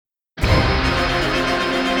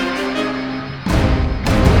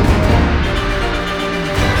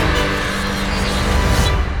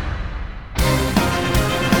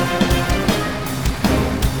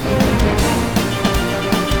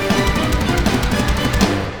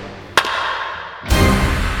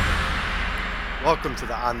Welcome to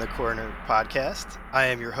the On the Corner podcast. I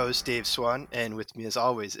am your host, Dave Swan, and with me, as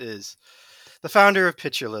always, is the founder of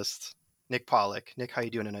Pitcher List, Nick Pollock. Nick, how you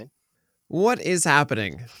doing tonight? What is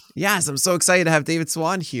happening? Yes, I'm so excited to have David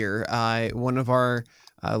Swan here, one of our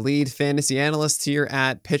lead fantasy analysts here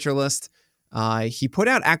at Pitcher List. He put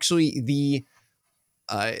out actually the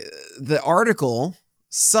article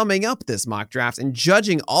summing up this mock draft and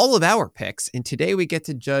judging all of our picks. And today we get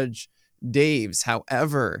to judge Dave's.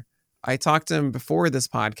 However, I talked to him before this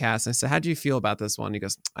podcast and I said, "How do you feel about this one?" He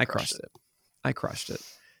goes, "I crushed it. I crushed it."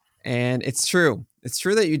 And it's true. It's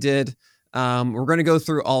true that you did. We're going to go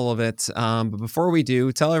through all of it. But before we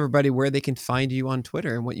do, tell everybody where they can find you on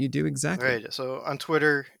Twitter and what you do exactly. Right. So on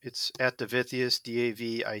Twitter, it's at Davithius,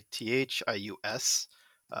 Davithius.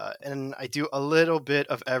 And I do a little bit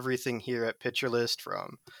of everything here at Pitcher List,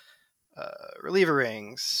 from reliever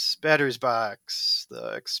rings, batter's box,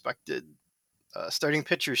 the expected starting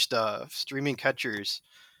pitcher stuff, streaming catchers,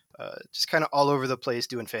 just kind of all over the place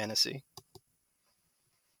doing fantasy.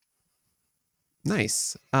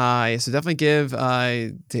 Nice. So definitely give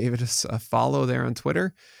David a follow there on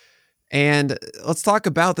Twitter. And let's talk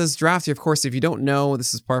about this draft here. Of course, if you don't know,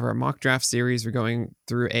 this is part of our mock draft series. We're going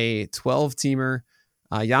through a 12-teamer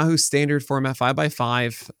Yahoo standard format,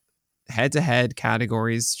 5x5, head-to-head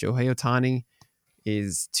categories. Shohei Ohtani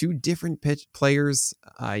is two different pitch players.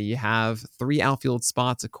 You have three outfield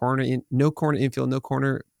spots, no corner infield,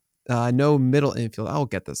 no middle infield. I'll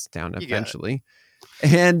get this down eventually.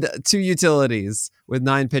 And two utilities with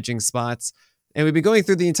 9 pitching spots. And we've been going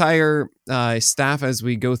through the entire staff as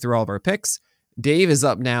we go through all of our picks. Dave is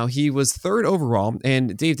up now. He was 3rd overall.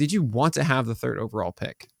 And Dave, did you want to have the 3rd overall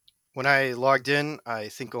pick? When I logged in, I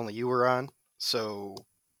think only you were on. So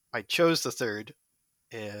I chose the 3rd,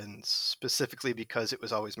 and specifically because it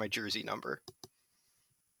was always my jersey number.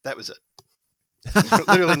 That was it.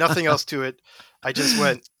 Literally nothing else to it. I just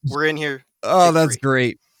went, we're in here. Oh, that's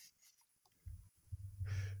great.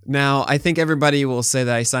 Now, I think everybody will say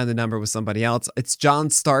that I signed the number with somebody else. It's John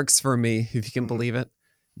Starks for me, if you can believe it.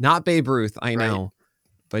 Not Babe Ruth, I know. Right.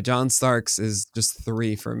 But John Starks is just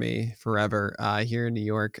 3 for me forever here in New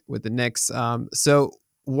York with the Knicks. So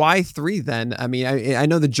why 3 then? I mean, I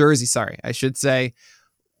know the jersey. Sorry, I should say.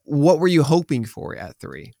 What were you hoping for at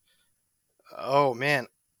 3? Oh, man.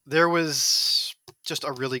 There was just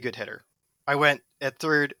a really good hitter. I went at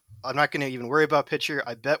 3rd. I'm not going to even worry about pitcher.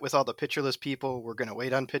 I bet with all the Pitcher List people, we're going to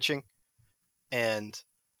wait on pitching. And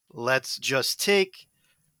let's just take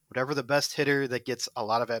whatever the best hitter that gets a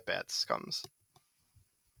lot of at-bats comes.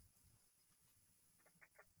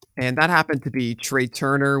 And that happened to be Trey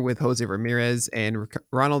Turner with Jose Ramirez and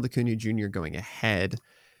Ronald Acuna Jr. going ahead.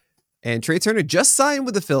 And Trey Turner just signed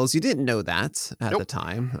with the Phils. You didn't know that at the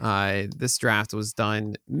time. This draft was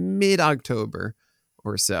done mid-October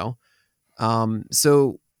or so.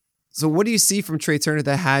 So what do you see from Trey Turner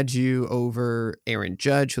that had you over Aaron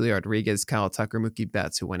Judge, Julio Rodriguez, Kyle Tucker, Mookie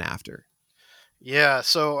Betts, who went after? Yeah,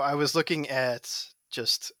 so I was looking at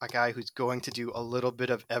just a guy who's going to do a little bit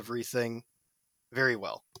of everything very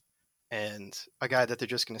well. And a guy that they're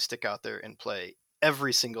just going to stick out there and play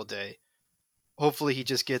every single day. Hopefully he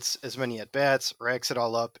just gets as many at-bats, racks it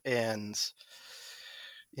all up. And,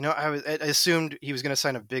 I assumed he was going to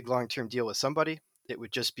sign a big long-term deal with somebody. It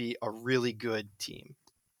would just be a really good team.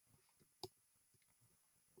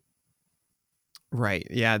 Right.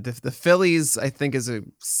 Yeah. The Phillies, I think, is a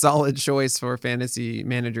solid choice for fantasy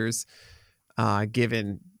managers,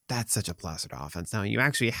 given that's such a placid offense. Now, you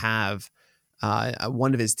actually have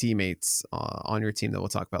one of his teammates on your team that we'll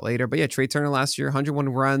talk about later. But yeah, Trey Turner last year, 101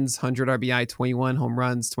 runs, 100 RBI, 21 home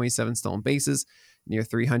runs, 27 stolen bases, near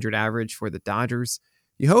 300 average for the Dodgers.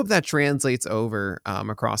 You hope that translates over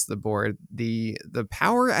across the board. The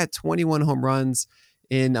power at 21 home runs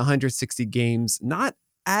in 160 games, not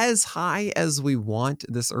as high as we want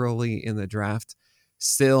this early in the draft.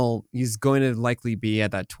 Still, he's going to likely be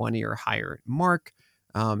at that 20 or higher mark.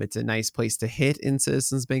 It's a nice place to hit in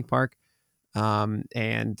Citizens Bank Park.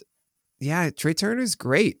 And yeah, Trey Turner's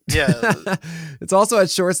great. Yeah. It's also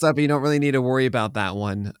at shortstop, but you don't really need to worry about that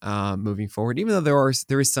one moving forward. Even though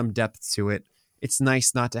there is some depth to it, it's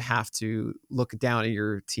nice not to have to look down at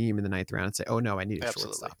your team in the 9th round and say, oh no, I need a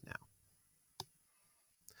shortstop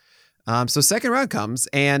now. So 2nd round comes,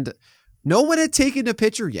 and no one had taken a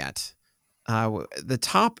pitcher yet. The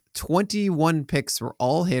top 21 picks were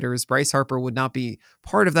all hitters. Bryce Harper would not be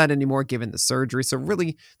part of that anymore given the surgery. So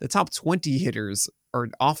really, the top 20 hitters are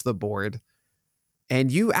off the board.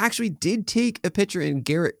 And you actually did take a pitcher in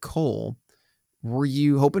Garrett Cole. Were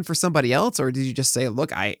you hoping for somebody else, or did you just say,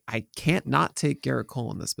 look, I can't not take Garrett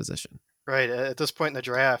Cole in this position? Right. At this point in the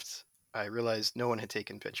draft, I realized no one had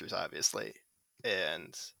taken pitchers, obviously.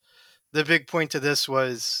 And the big point to this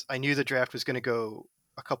was I knew the draft was going to go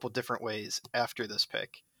a couple different ways after this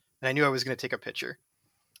pick. And I knew I was going to take a pitcher.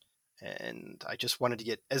 And I just wanted to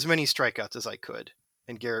get as many strikeouts as I could.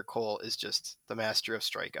 And Garrett Cole is just the master of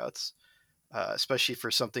strikeouts, especially for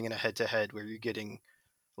something in a head-to-head where you're getting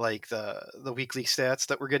like the weekly stats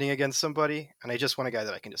that we're getting against somebody. And I just want a guy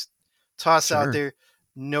that I can just toss out Sure. there,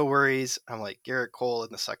 no worries. I'm like, Garrett Cole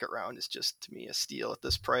in the second round is just to me a steal at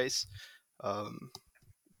this price. Um,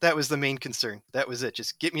 that was the main concern. That was it.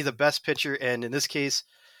 Just get me the best pitcher. And in this case,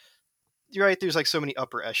 you're right. There's like so many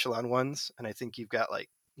upper echelon ones, and I think you've got like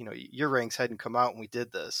your ranks hadn't come out when we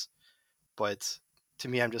did this, but to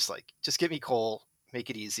me, I'm just like, just get me Cole, make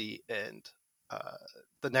it easy, and uh,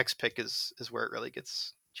 the next pick is where it really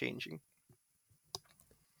gets changing.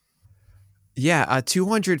 Yeah,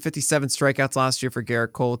 257 strikeouts last year for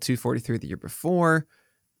Garrett Cole, 243 the year before.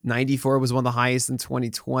 94 was one of the highest in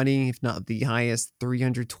 2020, if not the highest.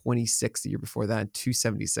 326 the year before that,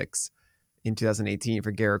 276 in 2018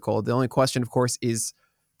 for Garrett Cole. The only question, of course, is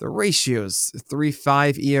the ratios.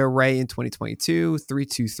 3.5 ERA in 2022,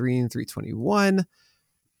 3.23 in 321.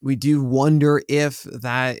 We do wonder if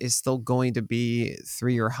that is still going to be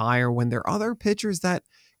 3 or higher when there are other pitchers that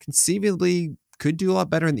conceivably could do a lot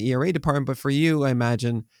better in the ERA department. But for you, I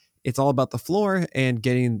imagine it's all about the floor and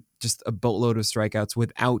getting just a boatload of strikeouts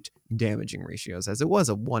without damaging ratios, as it was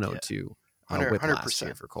a Yeah, 102 whip last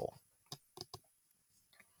year 100%. for Cole.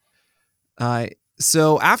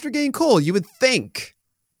 So after getting Cole, you would think,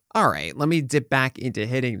 all right, let me dip back into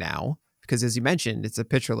hitting now. Because as you mentioned, it's a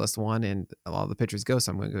pitcher list one and a lot of the pitchers go.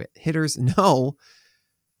 So I'm going to go hit hitters. No.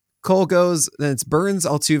 Cole goes, then it's Burns,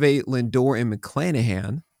 Altuve, Lindor, and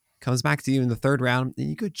McClanahan. Comes back to you in the third round. And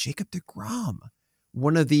you go Jacob deGrom,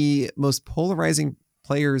 one of the most polarizing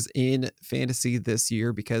players in fantasy this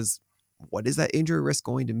year, because what is that injury risk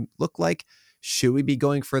going to look like? Should we be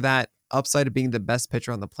going for that upside of being the best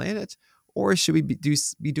pitcher on the planet? Or should we be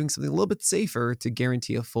doing something a little bit safer to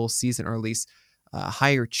guarantee a full season, or at least a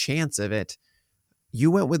higher chance of it?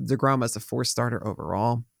 You went with deGrom as the 4th starter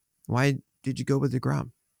overall. Why did you go with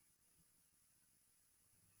deGrom?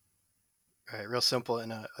 All right, real simple.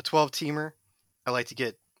 In a 12 teamer, I like to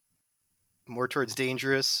get more towards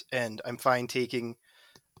dangerous, and I'm fine taking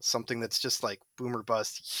something that's just like boomer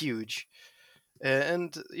bust, huge.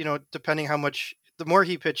 And depending how much, the more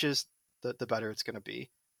he pitches, the better it's going to be,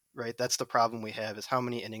 right? That's the problem we have, is how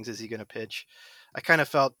many innings is he going to pitch? I kind of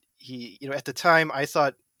felt at the time I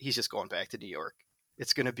thought he's just going back to New York.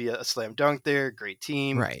 It's going to be a slam dunk there, great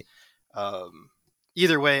team. Right.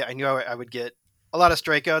 Either way, I knew I would get a lot of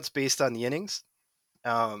strikeouts based on the innings.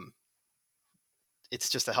 Um, it's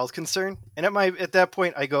just a health concern, and at that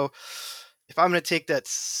point I go, if I'm going to take that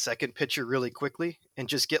second pitcher really quickly and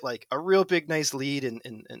just get like a real big, nice lead and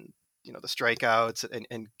the strikeouts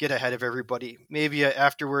and get ahead of everybody, maybe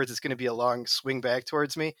afterwards it's going to be a long swing back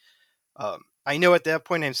towards me. I know at that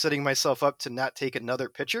point I'm setting myself up to not take another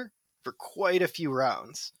pitcher for quite a few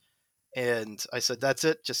rounds. And I said, that's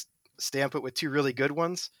it. Just stamp it with 2 really good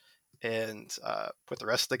ones and put the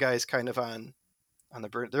rest of the guys kind of on the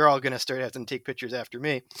burn. They're all going to start having to take pitchers after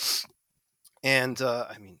me. And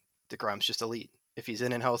deGrom's just elite. If he's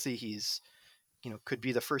in and healthy, he's could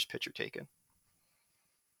be the first pitcher taken.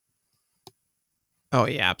 Oh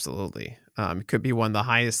yeah, absolutely. It could be one of the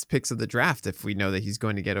highest picks of the draft if we know that he's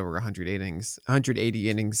going to get over 180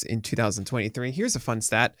 innings in 2023. Here's a fun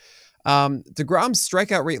stat. deGrom's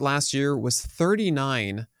strikeout rate last year was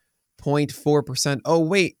 39.4%. Oh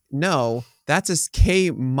wait, no, that's his K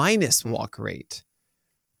minus walk rate.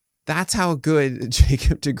 That's how good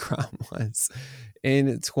Jacob deGrom was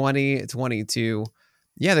in 2022.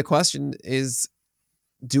 Yeah, the question is,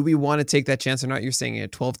 do we want to take that chance or not? You're saying a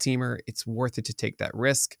 12-teamer, it's worth it to take that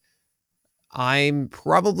risk. I'm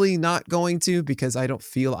probably not going to, because I don't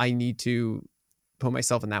feel I need to put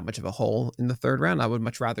myself in that much of a hole in the third round. I would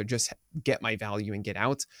much rather just get my value and get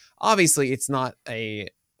out. Obviously, it's not a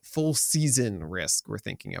full season risk we're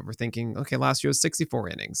thinking of. We're thinking, okay, last year was 64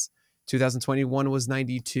 innings. 2021 was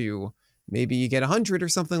 92. Maybe you get 100 or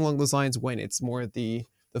something along those lines when it's more the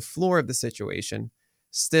floor of the situation.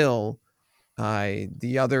 Still,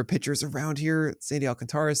 the other pitchers around here, Sandy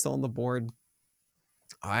Alcantara is still on the board.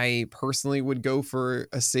 I personally would go for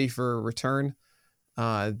a safer return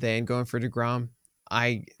than going for deGrom.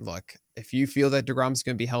 If you feel that deGrom's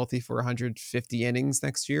going to be healthy for 150 innings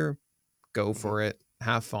next year, go for it.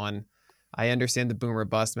 Have fun. I understand the boomer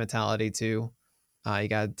bust mentality too. You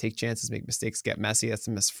got to take chances, make mistakes, get messy. That's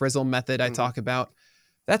the Miss Frizzle method I talk about.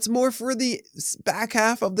 That's more for the back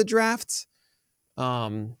half of the draft.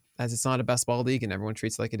 As it's not a best ball league and everyone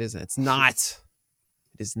treats it like it is, and it's not. It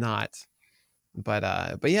is not. But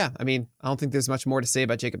yeah, I mean, I don't think there's much more to say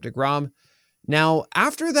about Jacob deGrom. Now,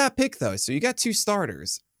 after that pick, though, so you got 2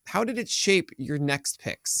 starters. How did it shape your next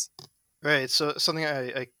picks? Right. So something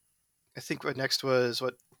I think what next was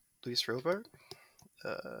what Luis Robert.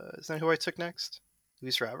 Isn't that who I took next?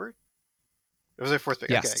 Luis Robert. It was my fourth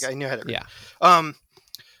pick. Okay, Yes. I knew I had it right. Yeah.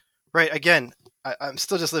 Right. Again, I'm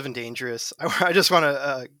still just living dangerous. I just want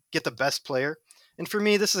to get the best player, and for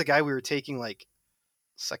me, this is a guy we were taking like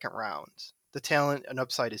second round. The talent and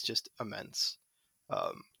upside is just immense.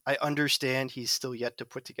 I understand he's still yet to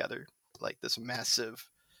put together like this massive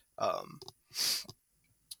um,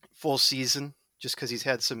 full season, just because he's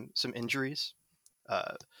had some injuries.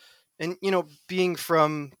 Uh, and being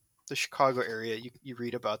from the Chicago area, you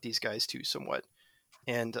read about these guys too somewhat.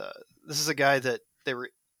 And this is a guy that they were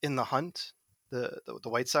in the hunt. The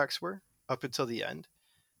White Sox were up until the end.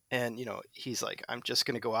 And he's like, I'm just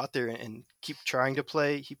going to go out there and keep trying to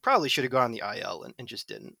play. He probably should have gone on the IL and just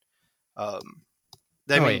didn't. I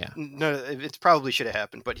Oh, mean, yeah. no, it probably should have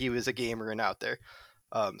happened, but he was a gamer and out there.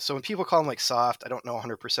 So when people call him like soft, I don't know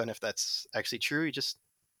 100% if that's actually true. He just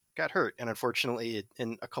got hurt, and unfortunately,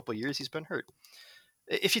 in a couple of years, he's been hurt.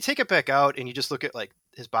 If you take it back out and you just look at like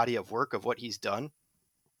his body of work of what he's done,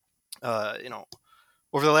 uh, you know,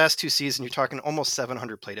 over the last 2 seasons, you're talking almost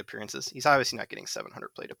 700 plate appearances. He's obviously not getting 700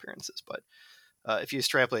 plate appearances, but if you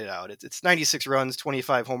extrapolate it out, it's 96 runs,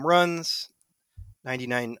 25 home runs,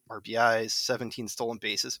 99 RBIs, 17 stolen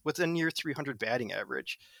bases with a near 300 batting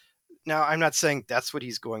average. Now, I'm not saying that's what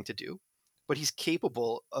he's going to do, but he's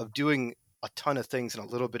capable of doing a ton of things in a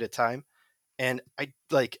little bit of time. And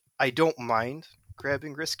I don't mind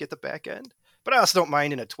grabbing risk at the back end, but I also don't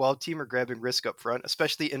mind in a 12 team or grabbing risk up front,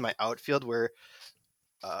 especially in my outfield where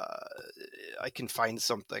uh, I can find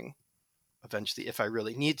something eventually if I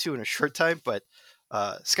really need to in a short time. But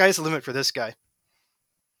sky's the limit for this guy.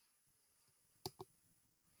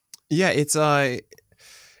 Yeah, it's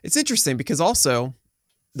interesting because also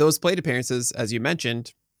those plate appearances, as you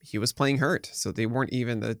mentioned, he was playing hurt, so they weren't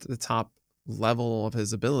even the top level of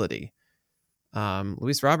his ability.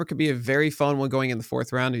 Luis Robert could be a very fun one going in the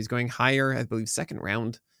 4th round. He's going higher, I believe, 2nd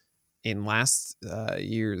round in last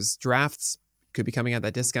year's drafts. Could be coming at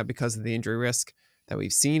that discount because of the injury risk that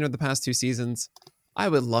we've seen over the past 2 seasons. I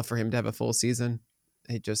would love for him to have a full season.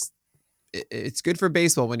 It's good for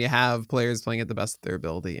baseball when you have players playing at the best of their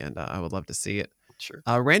ability, and I would love to see it. Sure.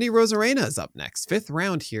 Randy Rosarena is up next, 5th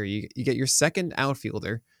round here. You get your second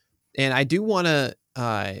outfielder, and I do want to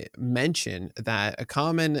mention that a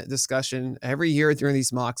common discussion every year during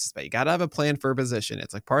these mocks is, but you got to have a plan for a position.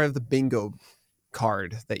 It's like part of the bingo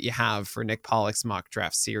card that you have for Nick Pollock's mock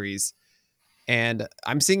draft series. And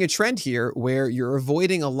I'm seeing a trend here where you're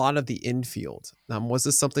avoiding a lot of the infield. Was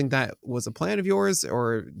this something that was a plan of yours,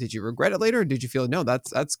 or did you regret it later? Or did you feel, no,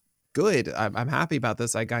 that's good. I'm happy about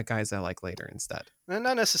this. I got guys I like later instead.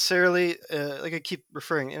 Not necessarily. Like I keep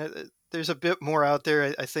referring, there's a bit more out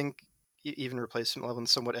there. I think even replacement level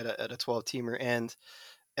somewhat at a 12 teamer, and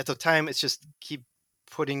at the time, it's just keep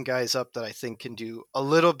putting guys up that I think can do a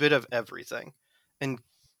little bit of everything, and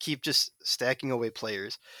keep just stacking away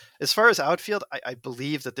players. As far as outfield, I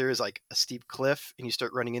believe that there is like a steep cliff, and you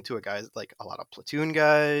start running into a guy like a lot of platoon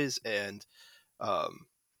guys, and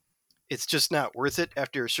it's just not worth it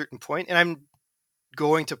after a certain point. And I'm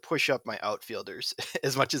going to push up my outfielders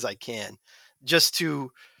as much as I can, just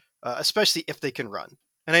to, especially if they can run.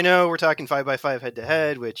 And I know we're talking 5x5 head to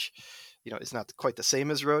head, which is not quite the same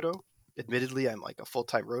as Roto. Admittedly, I'm like a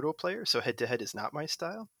full-time Roto player, so head to head is not my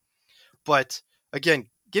style. But again,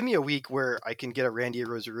 give me a week where I can get a Randy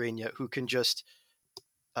Arozarena who can just,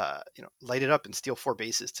 light it up and steal 4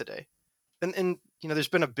 bases today. And there's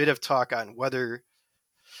been a bit of talk on whether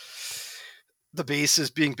the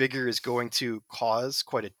bases being bigger is going to cause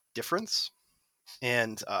quite a difference.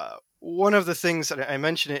 And one of the things that I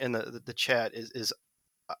mentioned it in the chat is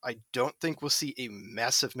I don't think we'll see a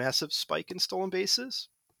massive spike in stolen bases.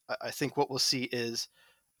 I think what we'll see is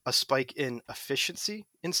a spike in efficiency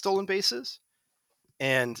in stolen bases.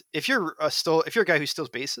 And if you're a guy who steals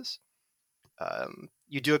bases,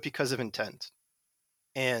 you do it because of intent.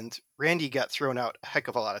 And Randy got thrown out a heck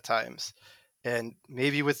of a lot of times. And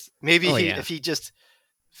if he just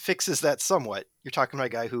fixes that somewhat, you're talking about a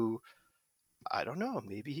guy who, I don't know,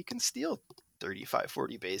 maybe he can steal 35,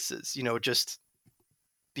 40 bases, just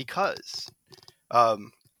because.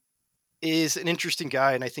 Is an interesting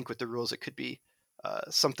guy, and I think with the rules, it could be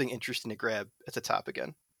something interesting to grab at the top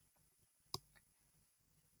again.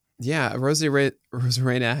 Yeah, Randy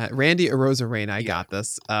Arozarena, I got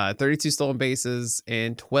this. 32 stolen bases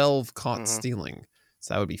and 12 caught stealing.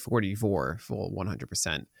 So that would be 44 full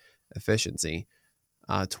 100% efficiency.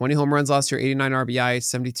 20 home runs last year, 89 RBI,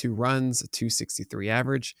 72 runs, a 263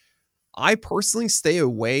 average. I personally stay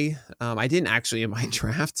away. I didn't actually in my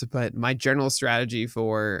draft, but my general strategy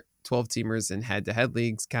for 12 teamers in head-to-head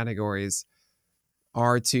leagues categories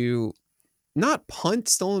are to not punt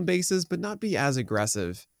stolen bases, but not be as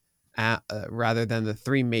aggressive rather than the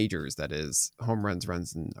three majors, that is home runs,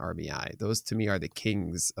 runs, and RBI. Those to me are the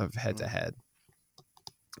kings of head-to-head,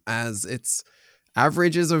 as it's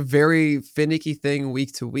average is a very finicky thing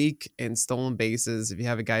week to week, and stolen bases, if you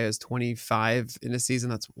have a guy who has 25 in a season,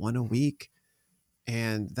 that's one a week.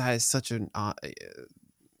 And that is such an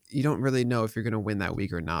you don't really know if you're going to win that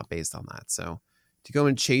week or not based on that. So to go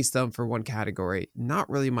and chase them for one category, not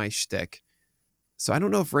really my shtick. So I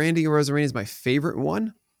don't know if Randy Arozarena is my favorite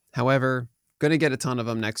one. However, going to get a ton of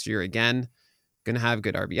them next year again. Going to have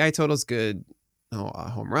good RBI totals, good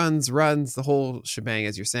home runs, the whole shebang.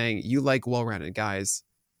 As you're saying, you like well-rounded guys.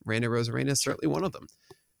 Randy Arozarena is certainly one of them.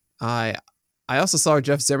 I also saw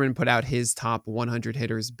Jeff Zimmerman put out his top 100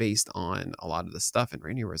 hitters based on a lot of the stuff, and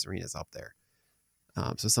Randy Arozarena is up there.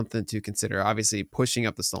 So something to consider. Obviously, pushing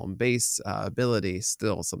up the stolen base ability,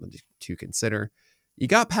 still something to consider. You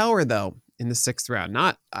got power, though, in the 6th round.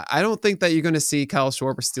 I don't think that you're going to see Kyle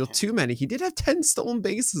Schwarber steal too many. He did have 10 stolen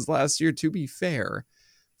bases last year, to be fair.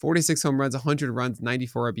 46 home runs, 100 runs,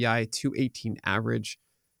 94 RBI, 218 average.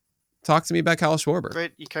 Talk to me about Kyle Schwarber.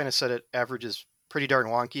 Right, you kind of said it. Average is pretty darn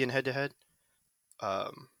wonky in head-to-head.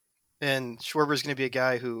 And Schwarber's going to be a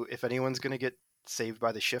guy who, if anyone's going to get saved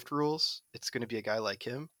by the shift rules, it's going to be a guy like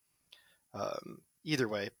him. Either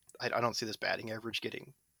way, I don't see this batting average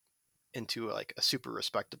getting into like a super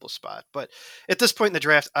respectable spot. But at this point in the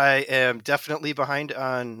draft, I am definitely behind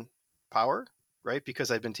on power, right?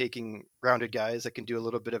 Because I've been taking rounded guys that can do a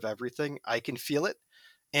little bit of everything. I can feel it.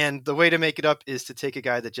 And the way to make it up is to take a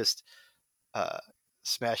guy that just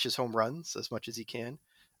smashes home runs as much as he can.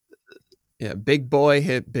 Yeah, big boy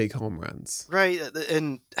hit big home runs. Right,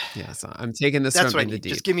 and yeah, so I'm taking this that's from what I into need.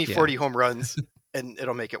 deep. Just give me 40 home runs, and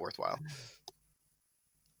it'll make it worthwhile.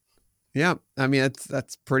 Yeah, I mean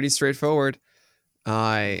that's pretty straightforward.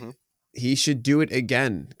 He should do it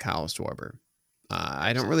again, Kyle Schwarber.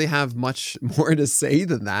 I don't really have much more to say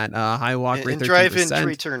than that. High walk rate, 13%. Drive in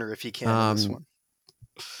Trey Turner if he can in this one.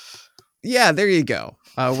 Yeah, there you go.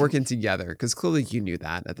 Working together, because clearly you knew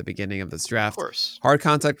that at the beginning of this draft. Of course. Hard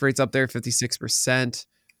contact rate's up there, 56%.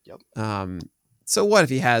 Yep. So what if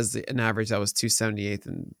he has an average that was 278th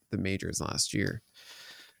in the majors last year?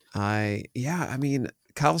 I mean,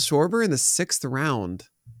 Kyle Schwarber in the 6th round,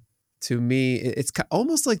 to me, it's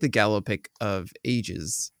almost like the Gallo pick of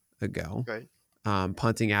ages ago. Right.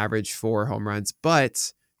 Punting average 4 home runs,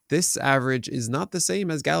 but this average is not the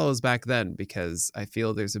same as Gallo's back then, because I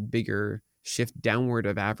feel there's a bigger shift downward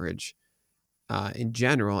of average in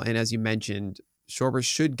general. And as you mentioned, Schwarber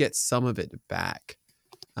should get some of it back.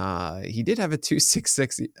 He did have a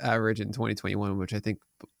 266 average in 2021, which I think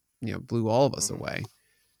blew all of us away.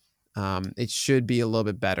 It should be a little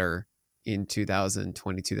bit better in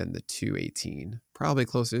 2022 than the 218. Probably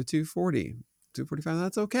closer to 240, 245.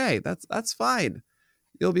 That's okay. That's fine.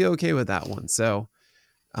 You'll be okay with that one. So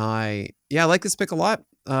I like this pick a lot.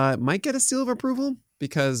 Might get a seal of approval,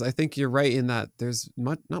 because I think you're right in that there's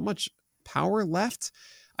not much power left.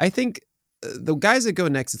 I think the guys that go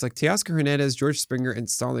next, it's like Teoscar Hernandez, George Springer, and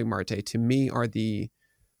Starling Marte, to me are the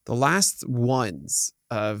last ones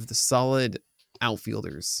of the solid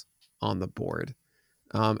outfielders on the board.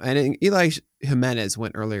 And Eli Jimenez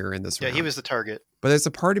went earlier in this round. Yeah, he was the target. But there's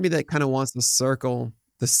a part of me that kind of wants to circle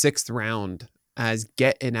the 6th round as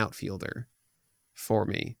get an outfielder for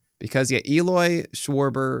me. Because Eloy,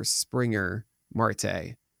 Schwarber, Springer,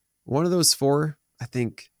 Marte, one of those 4, I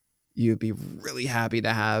think you'd be really happy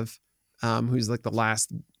to have, who's like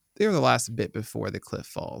they're the last bit before the cliff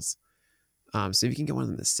falls. So if you can get one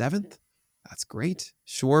in the 7th, that's great.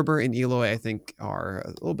 Schwarber and Eloy, I think, are a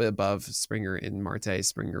little bit above Springer and Marte.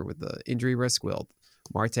 Springer with the injury risk. Well,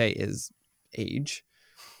 Marte is age.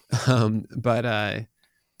 But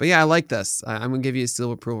yeah, I like this. I'm going to give you a seal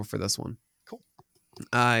of approval for this one. Cool.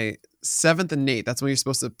 7th and 8th, that's when you're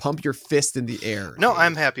supposed to pump your fist in the air. No,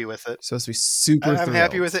 I'm happy with it. You're supposed to be super I'm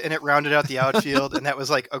happy with it, and it rounded out the outfield, and that was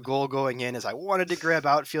like a goal going in, is I wanted to grab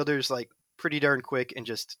outfielders like pretty darn quick, and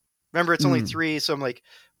just remember it's only 3, so I'm like,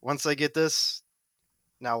 once I get this,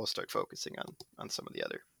 now we'll start focusing on some of the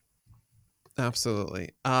other. Absolutely.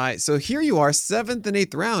 So here you are, 7th and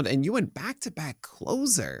 8th round, and you went back-to-back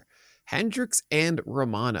closer, Hendricks and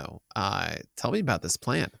Romano. Tell me about this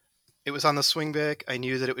plan. It was on the swing back. I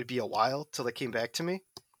knew that it would be a while till it came back to me,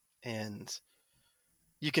 and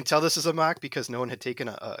you can tell this is a mock because no one had taken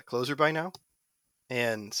a closer by now,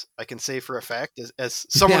 And I can say for a fact, as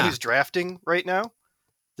someone Yeah. who's drafting right now,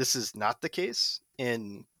 this is not the case.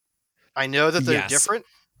 And I know that they're Yes. different.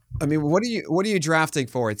 I mean, what are you drafting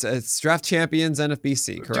for? It's Draft Champions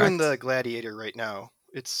NFBC, We're doing the correct? Gladiator right now.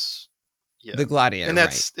 It's yeah, The Gladiator, and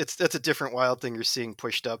right? that's a different wild thing you're seeing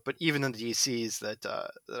pushed up. But even in the DCs that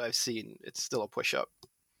I've seen, it's still a push up.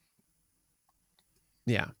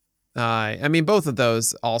 Yeah. I mean, both of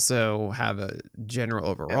those also have a general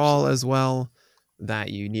overall Absolutely. as well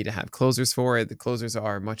that you need to have closers for it. The closers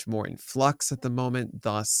are much more in flux at the moment,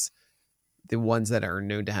 thus the ones that are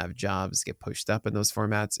known to have jobs get pushed up in those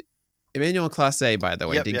formats. Emmanuel Clase, by the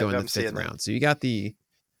way, Yep, did go yep. in the I'm fifth seeing that. round. So you got the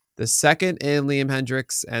second in Liam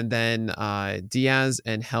Hendricks, and then Diaz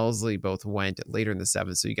and Helsley both went later in the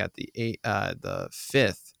seventh. So you got the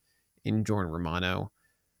fifth in Jordan Romano.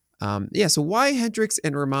 Yeah. So why Hendricks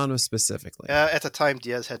and Romano specifically? At the time,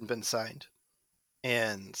 Diaz hadn't been signed,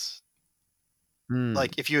 and Hmm.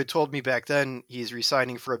 like if you had told me back then he's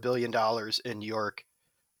resigning for $1 billion in New York,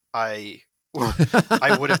 I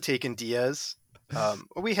I would have taken Diaz.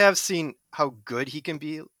 We have seen how good he can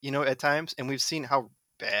be, at times, and we've seen how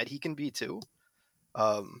bad he can be too.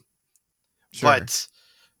 Um, Sure. but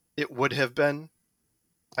it would have been.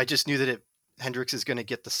 I just knew that Hendricks is going to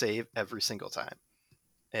get the save every single time,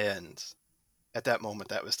 and at that moment,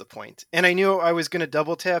 that was the point. And I knew I was going to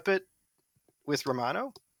double tap it with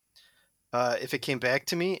Romano if it came back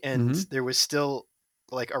to me, and Hmm. there was still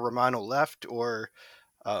like a Romano left, or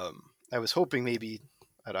I was hoping maybe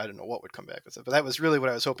I don't know what would come back with it, but that was really what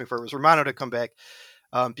I was hoping for was Romano to come back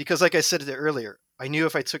because, like I said earlier, I knew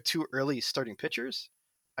if I took too early starting pitchers,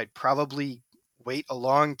 I'd probably wait a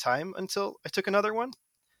long time until I took another one,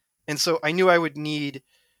 and so I knew I would need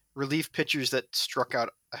relief pitchers that struck out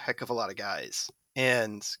a heck of a lot of guys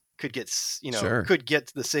and Sure. could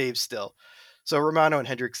get the saves still. So Romano and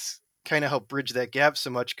Hendricks kind of help bridge that gap so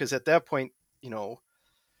much because at that point, you know,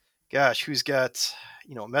 gosh, who's got,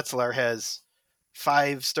 Metzler has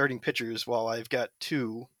 5 starting pitchers while I've got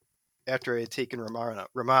 2 after I had taken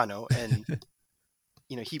Romano, and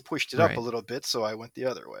he pushed it up a Right. little bit, so I went the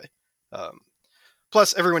other way. Um,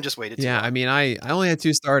 Plus, everyone just waited too Yeah. I long. mean, I only had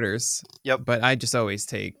two starters, Yep. but I just always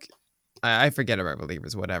take. I forget about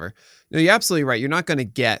relievers, whatever. No, you're absolutely right. You're not going to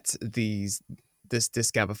get this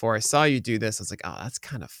discount. Before I saw you do this, I was like, oh, that's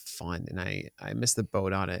kind of fun, and I missed the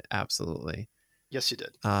boat on it. Absolutely. Yes, you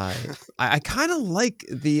did. I kind of like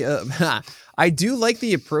the I do like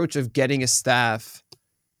the approach of getting a staff.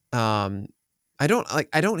 Um, I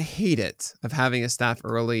don't hate it of having a staff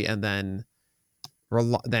early and then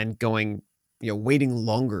going waiting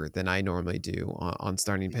longer than I normally do on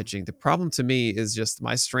starting Mhm. pitching. The problem to me is just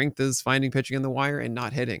my strength is finding pitching in the wire and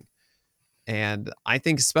not hitting. And I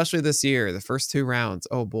think especially this year, the first two rounds,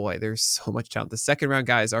 oh boy, there's so much talent. The second round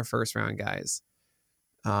guys are first round guys.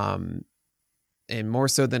 Um, and more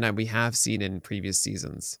so than we have seen in previous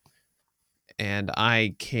seasons. And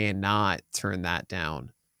I cannot turn that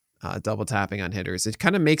down. Double tapping on hitters. It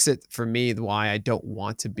kind of makes it for me why I don't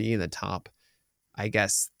want to be in the top, I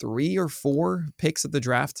guess, 3 or 4 picks of the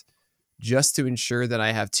draft just to ensure that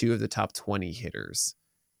I have 2 of the top 20 hitters.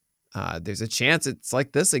 There's a chance it's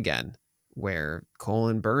like this again, where Cole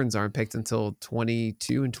and Burns aren't picked until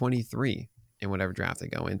 22 and 23 in whatever draft they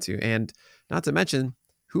go into. And not to mention,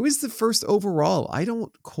 who is the first overall? I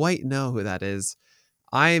don't quite know who that is.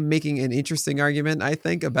 I'm making an interesting argument, I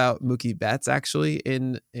think, about Mookie Betts actually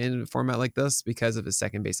in a format like this because of his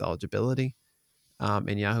second base eligibility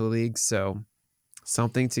in Yahoo League. So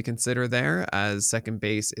something to consider there, as second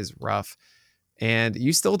base is rough. And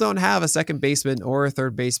you still don't have a second baseman or a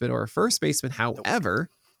third baseman or a first baseman. Nope. However,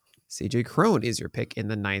 CJ Crone is your pick in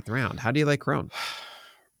the ninth round. How do you like Crone?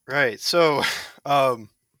 Right. So, I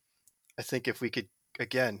think if we could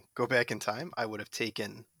again go back in time, I would have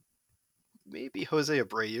taken maybe Jose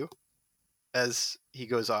Abreu as he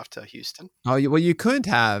goes off to Houston. Oh, well, you couldn't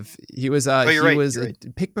have. Oh, you're He right. was You're a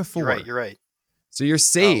right. pick You're right. before. You're right. So you're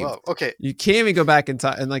Oh well. saved. Okay. You can't even go back in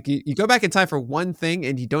time. And like you go back in time for one thing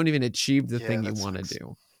and you don't even achieve the Yeah, thing you that want to sucks.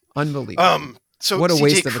 do. Unbelievable. So What a CJ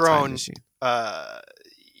waste of a time Crone, machine.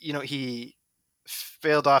 he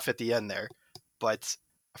failed off at the end there, but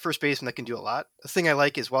a first baseman that can do a lot. The thing I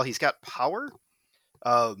like is while he's got power,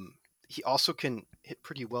 um, he also can hit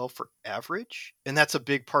pretty well for average, and that's a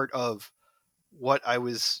big part of what I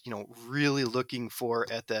was, really looking for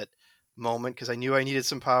at that moment because I knew I needed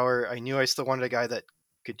some power. I knew I still wanted a guy that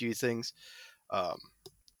could do things. Um,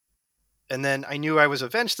 and then I knew I was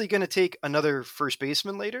eventually going to take another first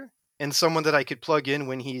baseman later and someone that I could plug in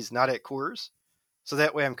when he's not at Coors. So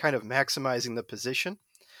that way I'm kind of maximizing the position.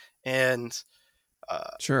 And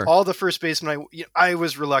Sure. All the first basemen, I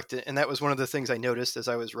was reluctant, and that was one of the things I noticed as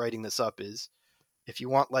I was writing this up is if you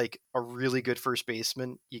want like a really good first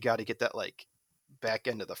baseman, you got to get that like back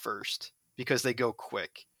end of the first because they go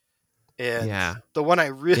quick. And Yeah. the one I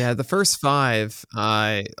really Yeah, the first five,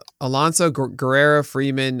 Alonso, Guerrero,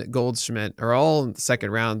 Freeman, Goldschmidt are all in the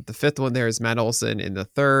second round. The fifth one there is Matt Olson in the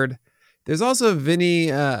third. There's also Vinny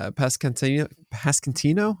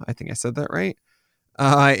Pascantino, I think I said that right,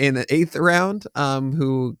 in the eighth round,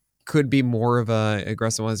 who could be more of a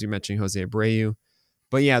aggressive one, as you mentioned, Jose Abreu.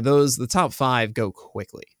 But yeah, the top five go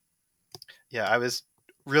quickly. Yeah, I was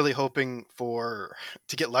really hoping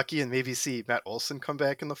to get lucky and maybe see Matt Olson come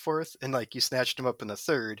back in the fourth, and like you snatched him up in the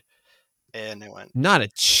third, and it went Not a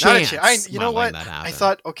chance. You know what? That I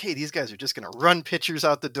thought, okay, these guys are just gonna run pitchers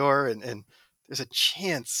out the door, and there's a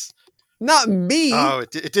chance. Not me. Oh,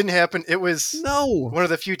 it didn't happen. It was no one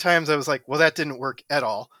of the few times I was like, well, that didn't work at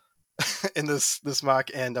all in this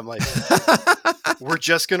mock, and I'm like, we're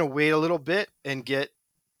just gonna wait a little bit and get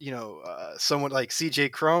someone like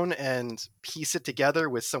CJ Cron and piece it together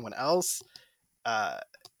with someone else.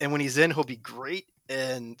 And when he's in, he'll be great,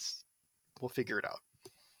 and we'll figure it out.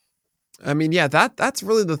 I mean, yeah, that's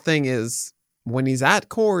really the thing is when he's at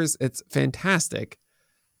Coors, it's fantastic.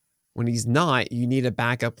 When he's not, you need a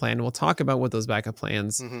backup plan. We'll talk about what those backup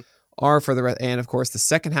plans are for the rest. And of course, the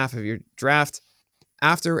second half of your draft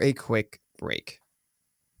after a quick break.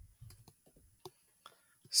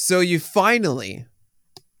 So you finally,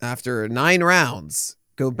 after 9 rounds,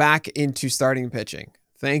 go back into starting pitching.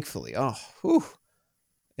 Thankfully. Oh, whew.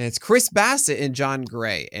 And it's Chris Bassitt and Jon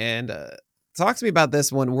Gray. And talk to me about this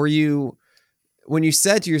one. When you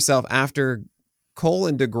said to yourself after Cole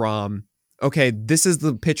and DeGrom, okay, this is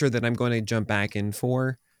the pitcher that I'm going to jump back in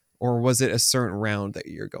for, or was it a certain round that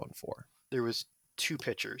you're going for? There was 2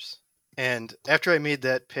 pitchers. And after I made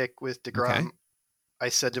that pick with DeGrom, I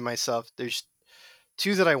said to myself, there's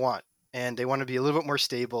 2 that I want, and they want to be a little bit more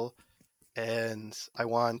stable, and I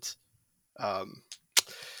want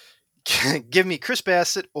give me Chris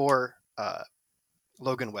Bassitt or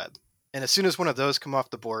Logan Webb. And as soon as one of those come off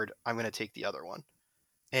the board, I'm going to take the other one.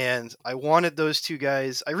 And I wanted those 2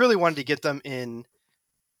 guys. I really wanted to get them in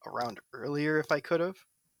a round earlier if I could have,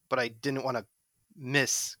 but I didn't want to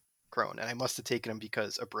miss Cron, and I must have taken him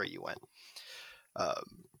because Abreu went.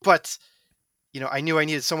 But I knew I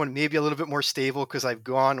needed someone maybe a little bit more stable because I've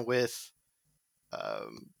gone with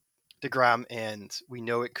DeGrom, and we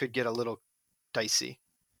know it could get a little dicey.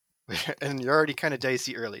 And you're already kind of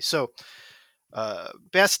dicey early. So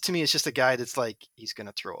Bassitt to me is just a guy that's like, he's going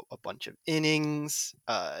to throw a bunch of innings.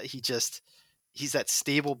 He's that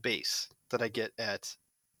stable base that I get at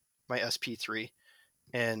my SP3.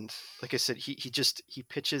 And like I said, he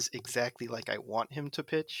pitches exactly like I want him to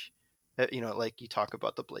pitch. Like you talk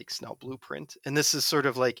about the Blake Snell blueprint. And this is sort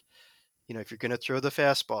of like, if you're going to throw the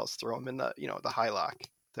fastballs, throw them in the, the high lock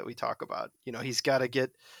that we talk about. He's got to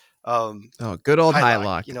get good old high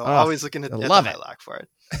lock. Always looking at the high lock for it.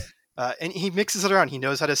 And he mixes it around. He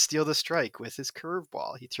knows how to steal the strike with his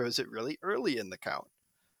curveball. He throws it really early in the count,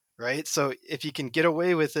 right? So if you can get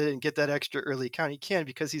away with it and get that extra early count, he can,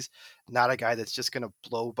 because he's not a guy that's just going to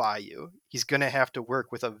blow by you. He's going to have to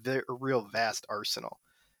work with a real vast arsenal.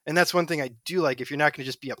 And that's one thing I do like. If you're not going to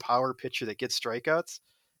just be a power pitcher that gets strikeouts,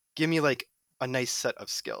 give me like a nice set of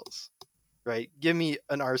skills, right? Give me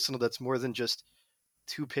an arsenal that's more than just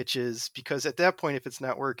 2 pitches, because at that point, if it's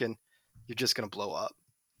not working, you're just going to blow up.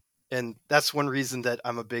 And that's one reason that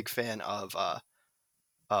I'm a big fan of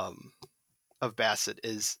Bassitt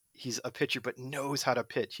is he's a pitcher, but knows how to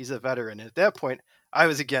pitch. He's a veteran. And at that point,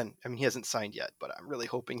 he hasn't signed yet, but I'm really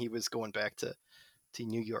hoping he was going back to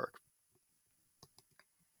New York.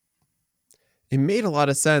 It made a lot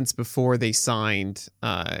of sense before they signed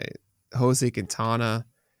Jose Quintana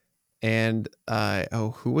and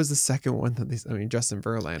who was the second one that Justin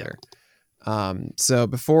Verlander. Yeah. So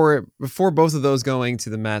before both of those going to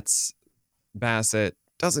the Mets, Bassitt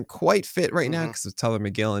doesn't quite fit right now because Tyler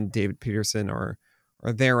McGill and David Peterson are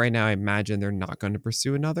there right now. I imagine they're not going to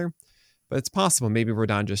pursue another, but it's possible maybe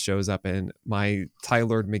Rodon just shows up and my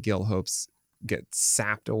Tyler McGill hopes get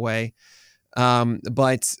sapped away.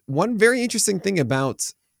 But one very interesting thing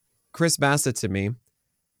about Chris Bassitt to me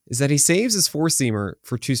is that he saves his 4-seamer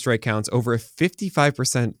for 2 strike counts, over a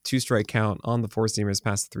 55% 2-strike count on the 4-seamers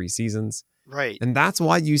past 3 seasons. Right. And that's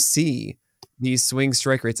why you see these swing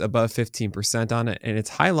strike rates above 15% on it. And it's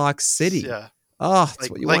High Lock City. Yeah. Oh, that's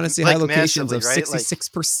what you want to see. High locations of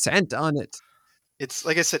 66% on it. It's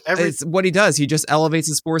like I said, it's what he does. He just elevates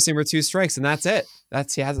his 4-seamer 2 strikes, and that's it.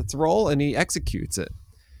 He has its role and he executes it.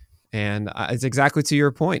 And it's exactly to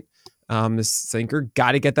your point. This sinker,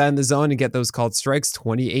 got to get that in the zone and get those called strikes.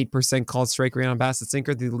 28% called strike rate on Bassitt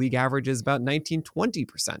sinker. The league average is about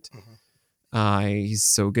 19-20%. He's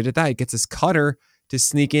so good at that. He gets his cutter to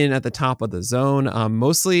sneak in at the top of the zone,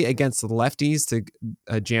 mostly against the lefties to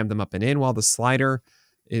jam them up and in, while the slider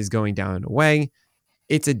is going down and away.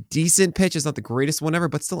 It's a decent pitch. It's not the greatest one ever,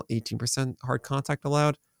 but still 18% hard contact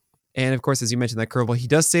allowed. And of course, as you mentioned, that curveball, he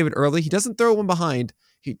does save it early. He doesn't throw one behind.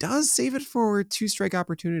 He does save it for 2 strike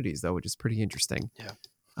opportunities, though, which is pretty interesting.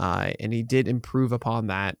 Yeah. And he did improve upon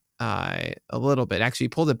that a little bit. Actually, he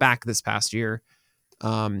pulled it back this past year.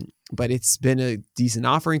 But it's been a decent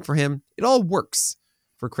offering for him. It all works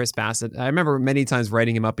for Chris Bassitt. I remember many times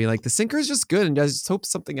writing him up, being like, the sinker is just good, and I just hope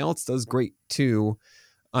something else does great too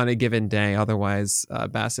on a given day. Otherwise,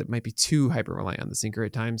 Bassitt might be too hyper reliant on the sinker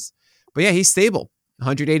at times. But yeah, he's stable.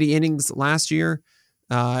 180 innings last year.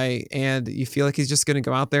 And you feel like he's just going to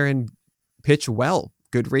go out there and pitch well.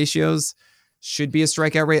 Good ratios. Should be a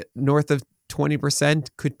strikeout rate north of 20%.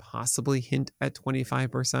 Could possibly hint at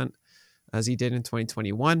 25%, as he did in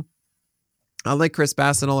 2021. I like Chris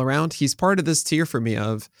Bassitt all around. He's part of this tier for me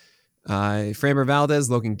of Framber Valdez,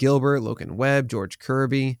 Logan Gilbert, Logan Webb, George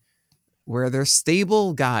Kirby, where they're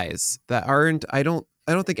stable guys that aren't. I don't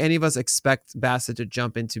think any of us expect Bassitt to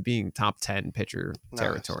jump into being top 10 pitcher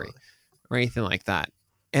territory or anything like that.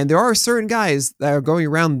 And there are certain guys that are going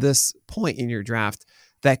around this point in your draft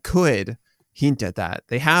that could hint at that.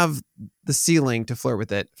 They have the ceiling to flirt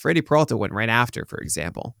with it. Freddie Peralta went right after, for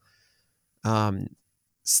example.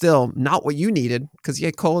 Still not what you needed, because you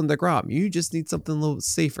had Cole and DeGrom. You just need something a little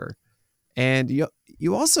safer. And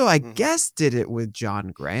you also, I guess, did it with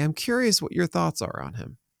Jon Gray. I'm curious what your thoughts are on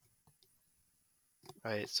him.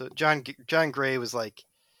 Right. So Jon Gray was like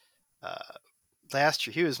last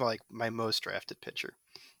year. He was like my most drafted pitcher,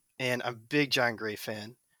 and I'm a big Jon Gray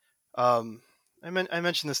fan. I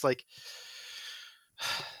mentioned this like,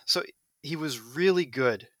 so he was really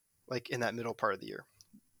good like in that middle part of the year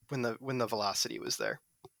when the velocity was there,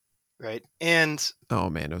 right? And oh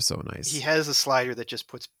man, it was so nice. He has a slider that just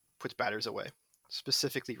puts batters away,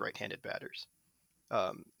 specifically right-handed batters.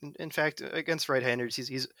 In fact, against right-handers,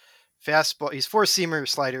 he's fastball, he's 4-seamer,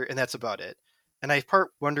 slider, and that's about it. And I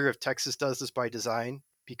wonder if Texas does this by design,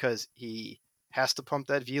 because he has to pump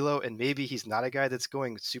that velo, and maybe he's not a guy that's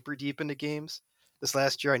going super deep into games. This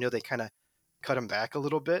last year, I know they kind of cut him back a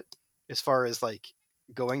little bit as far as like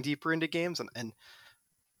going deeper into games, and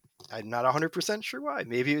I'm not 100% sure why.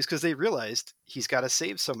 Maybe it was because they realized he's got to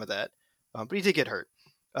save some of that, but he did get hurt.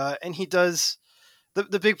 And he does.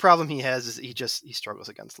 The big problem he has is he struggles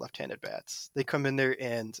against left-handed bats. They come in there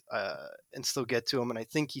and still get to him, and I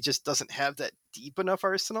think he just doesn't have that deep enough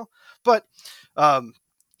arsenal. But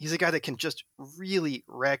he's a guy that can just really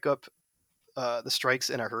rack up the strikes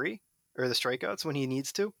in a hurry, or the strikeouts when he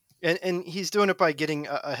needs to, and he's doing it by getting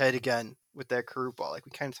ahead again with that curveball. Like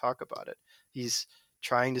we kind of talk about it, he's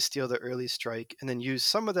trying to steal the early strike and then use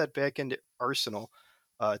some of that back end arsenal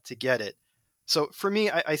to get it. So for me,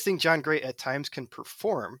 I think Jon Gray at times can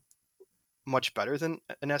perform much better than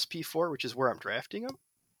an SP4, which is where I'm drafting him.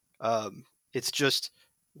 It's just,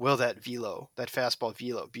 will that fastball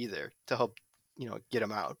velo be there to help, get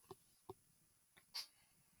him out?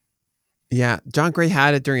 Yeah, Jon Gray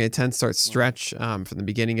had it during a 10-start stretch from the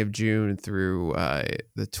beginning of June through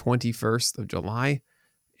the 21st of July.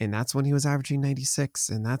 And that's when he was averaging 96.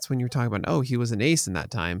 And that's when you're talking about, he was an ace in that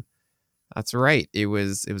time. That's right. It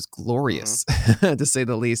was glorious, to say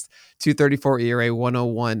the least. 2.34 ERA,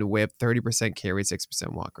 101 WHIP, 30% carry,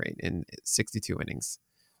 6% walk rate in 62 innings.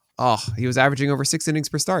 Oh, he was averaging over 6 innings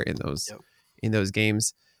per start in those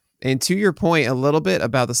games. And to your point, a little bit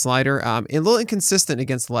about the slider, a little inconsistent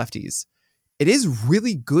against lefties. It is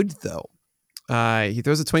really good though. He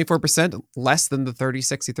throws at 24%, less than the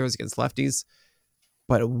 36 he throws against lefties.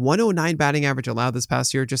 But a 109 batting average allowed this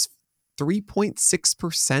past year, just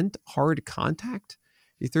 3.6% hard contact.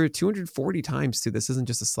 He threw it 240 times too. This isn't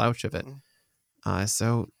just a slouch of it.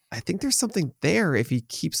 So I think there's something there if he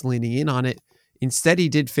keeps leaning in on it. Instead, he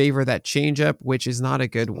did favor that changeup, which is not a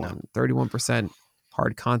good one. 31%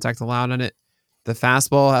 hard contact allowed on it. The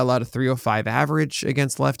fastball allowed a 305 average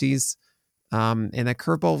against lefties. And that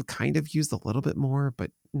curveball kind of used a little bit more,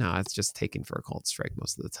 but no, it's just taken for a called strike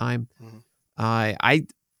most of the time.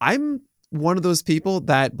 I'm one of those people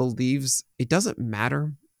that believes it doesn't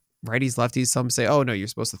matter, righties, lefties. Some say, oh no, you're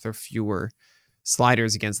supposed to throw fewer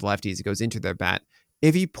sliders against lefties. It goes into their bat.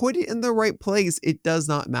 If you put it in the right place, it does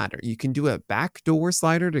not matter. You can do a backdoor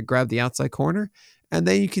slider to grab the outside corner, and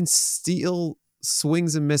then you can steal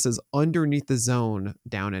swings and misses underneath the zone,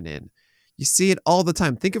 down and in. You see it all the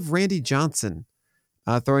time. Think of Randy Johnson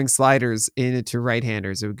throwing sliders into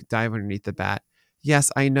right-handers who would dive underneath the bat.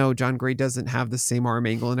 Yes, I know John Gray doesn't have the same arm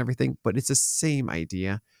angle and everything, but it's the same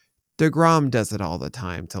idea. DeGrom does it all the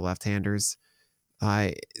time to left-handers.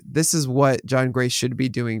 This is what John Gray should be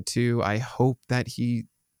doing too. I hope that he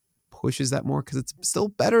pushes that more because it's still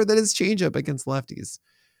better than his changeup against lefties.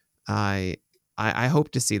 I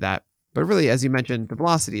hope to see that. But really, as you mentioned, the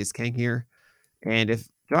velocity is king here. And if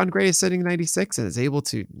John Gray is sitting 96 and is able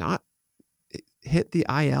to not hit the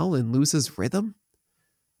IL and lose his rhythm,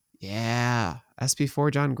 yeah,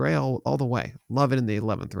 SP4 John Gray all the way. Love it in the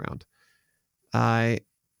 11th round.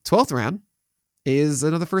 12th round is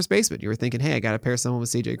another first baseman. You were thinking, hey, I got to pair someone with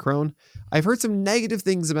CJ Cron. I've heard some negative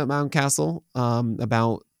things about Mountcastle,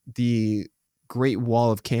 about the Great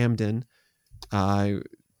Wall of Camden,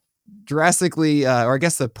 drastically, or I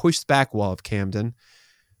guess the pushed back wall of Camden,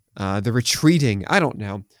 the retreating, I don't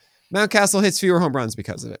know. Mountcastle hits fewer home runs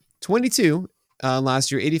because of it. 22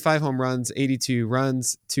 last year, 85 home runs, 82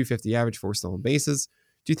 runs, 250 average, 4 stolen bases.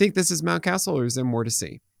 Do you think this is Mountcastle, or is there more to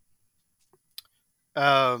see?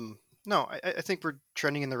 No, I think we're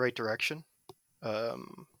trending in the right direction.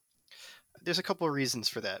 There's a couple of reasons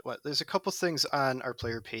for that. There's a couple things on our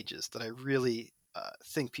player pages that I really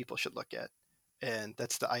think people should look at, and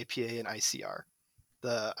that's the IPA and ICR,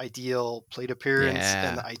 the ideal plate appearance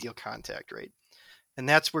and the ideal contact rate. And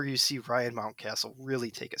that's where you see Ryan Mountcastle really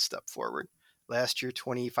take a step forward. Last year,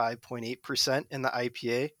 25.8% in the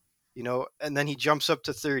IPA, and then he jumps up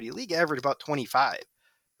to 30. League average about 25,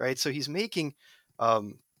 right? So he's making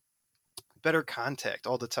better contact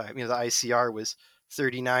all the time. The ICR was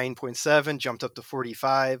 39.7, jumped up to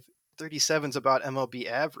 45. 37 is about MLB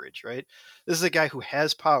average, right? This is a guy who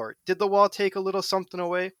has power. Did the wall take a little something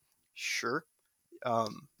away? Sure.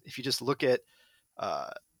 If you just look at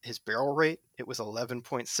his barrel rate, it was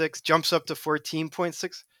 11.6, jumps up to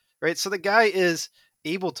 14.6, right? So the guy is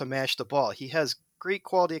able to mash the ball. He has great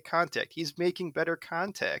quality of contact. He's making better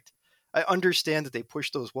contact. I understand that they push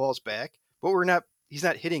those walls back, but he's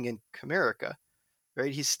not hitting in Comerica,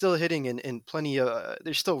 right? He's still hitting in plenty of,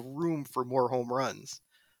 there's still room for more home runs.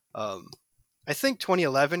 I think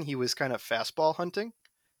 2011, he was kind of fastball hunting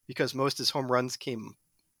because most of his home runs came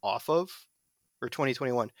off of, or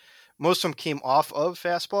 2021, most of them came off of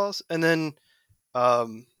fastballs, and then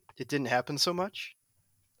it didn't happen so much.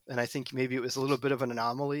 And I think maybe it was a little bit of an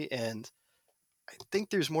anomaly, and I think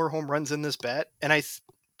there's more home runs in this bat. And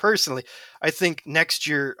personally, I think next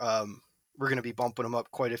year we're going to be bumping him up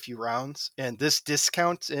quite a few rounds. And this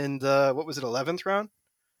discount in the, 11th round,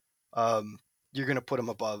 you're going to put him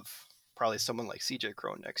above probably someone like CJ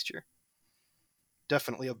Cron next year.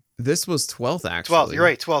 Definitely. This was 12th, actually. 12th, you're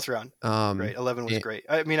right, 12th round. Right, 11 was great.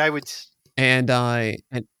 I mean, I would... And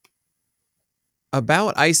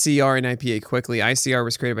about ICR and IPA quickly, ICR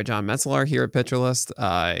was created by John Metzelaar here at PitcherList.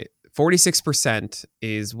 46%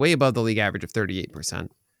 is way above the league average of 38%,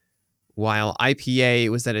 while IPA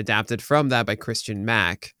was then adapted from that by Christian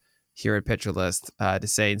Mack here at PitcherList to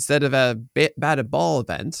say, instead of a batted ball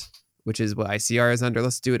event, which is what ICR is under,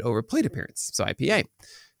 let's do it over plate appearance, so IPA.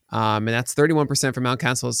 And that's 31% for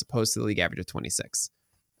Mountcastle as opposed to the league average of 26.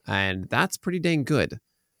 And that's pretty dang good.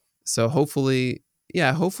 So hopefully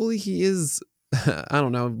he is, I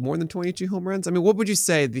don't know, more than 22 home runs. I mean, what would you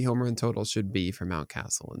say the home run total should be for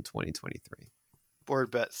Mountcastle in 2023?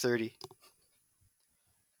 Board bet 30.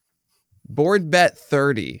 Board bet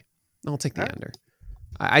 30. I'll take the under.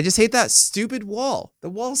 I just hate that stupid wall. The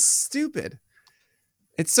wall's stupid.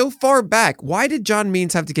 It's so far back. Why did John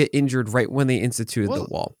Means have to get injured right when they instituted the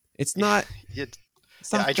wall? It's not.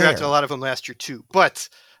 I drafted a lot of them last year too, but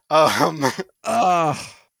we'll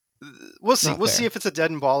see. We'll see if it's a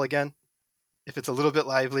dead end ball again. If it's a little bit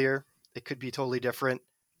livelier, it could be totally different.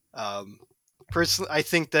 Personally, I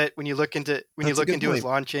think that when you look into his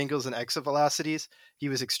launch angles and exit velocities, he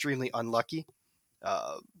was extremely unlucky.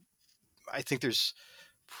 I think there's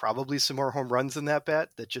probably some more home runs in that bat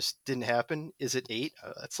that just didn't happen. Is it 8?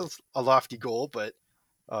 That's a lofty goal, but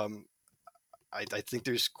I think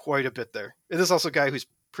there's quite a bit there. And there's also a guy who's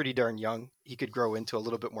pretty darn young. He could grow into a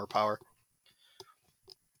little bit more power.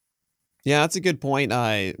 Yeah, that's a good point.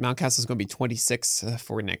 Mountcastle is going to be 26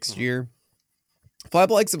 for next year. Fly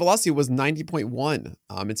ball exit velocity was 90.1.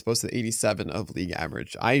 It's supposed to 87 of league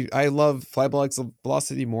average. I love fly ball exit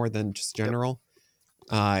velocity more than just general.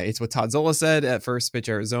 Yep. It's what Todd Zola said at First Pitch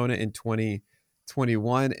Arizona in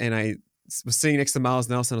 2021, and I was sitting next to Miles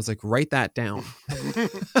Nelson. I was like, write that down.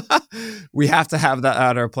 We have to have that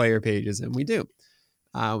on our player pages, and we do,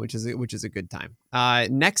 which is a good time.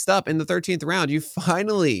 Next up in the 13th round, you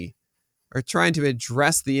finally are trying to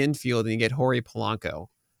address the infield and you get Jorge Polanco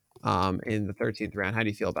in the 13th round. How do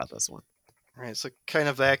you feel about this one? Right, so kind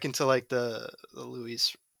of back into like the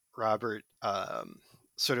Luis Robert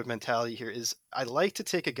sort of mentality here is I like to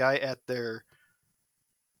take a guy at their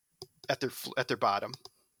bottom,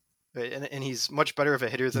 right? And he's much better of a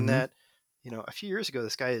hitter than Mm-hmm. that. A few years ago,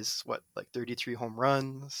 this guy is what, like 33 home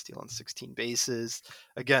runs, stealing 16 bases.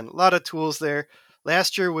 Again, a lot of tools there.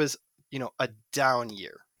 Last year was, a down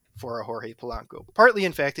year for a Jorge Polanco. Partly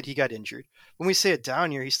in fact that he got injured. When we say a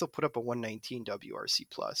down year, he still put up a 119 WRC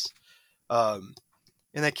plus. Um,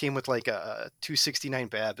 and that came with like a 269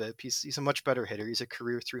 BABIP. He's a much better hitter. He's a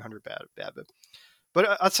career 300 BABIP.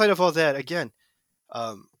 But outside of all that, again,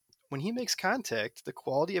 um, when he makes contact, the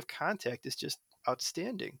quality of contact is just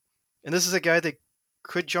outstanding. And this is a guy that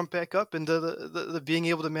could jump back up into the being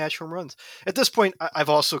able to match home runs. At this point, I've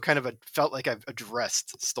also kind of felt like I've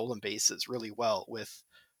addressed stolen bases really well with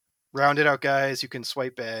rounded out guys who can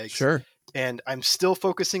swipe bags. Sure. And I'm still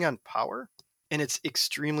focusing on power. And it's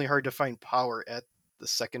extremely hard to find power at the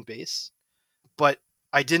second base. But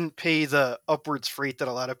I didn't pay the upwards freight that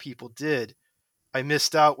a lot of people did. I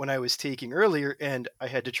missed out when I was taking earlier, and I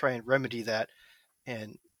had to try and remedy that.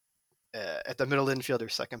 And at the middle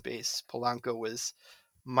infielder, second base, Polanco was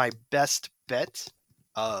my best bet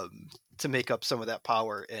to make up some of that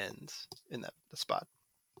power and in that the spot.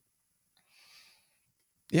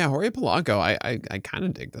 Yeah, Jorge Polanco, I kind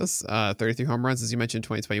of dig this. 33 home runs, as you mentioned,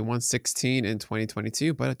 2021, 16 in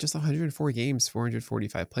 2022, but just 104 games,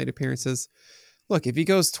 445 plate appearances. Look, if he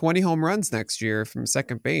goes 20 home runs next year from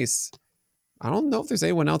second base, I don't know if there's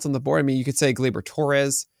anyone else on the board. I mean, you could say Gleyber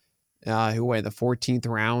Torres, who went in the 14th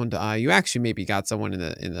round. You actually maybe got someone in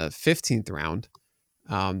the 15th round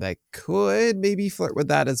that could maybe flirt with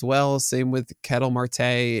that as well. Same with Ketel Marte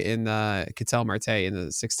in the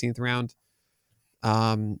 16th round.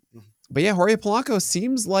 But yeah, Jorge Polanco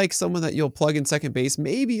seems like someone that you'll plug in second base.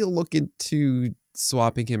 Maybe you'll look into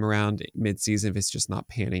swapping him around midseason if it's just not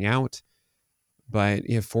panning out. But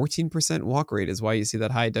 14% walk rate is why you see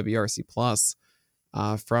that high WRC plus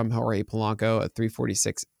from Jorge Polanco at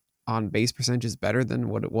 346 on base percentage is better than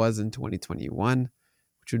what it was in 2021,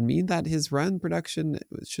 which would mean that his run production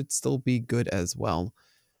should still be good as well.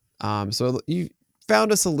 So you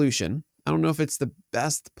found a solution. I don't know if it's the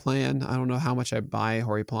best plan. I don't know how much I buy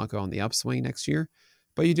Jorge Polanco on the upswing next year,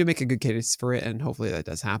 but you do make a good case for it, and hopefully that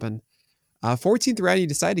does happen. 14th round, you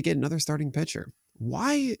decide to get another starting pitcher.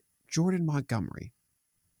 Why Jordan Montgomery?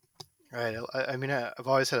 Right. I mean, I've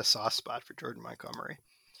always had a soft spot for Jordan Montgomery.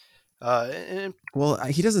 Well,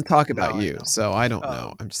 he doesn't talk about No, I you, know. so I don't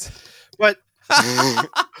know. I'm just. But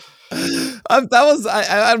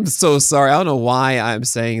I'm so sorry. I don't know why I'm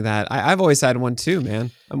saying that. I've always had one too,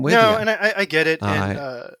 man. I'm with you. No, and I get it.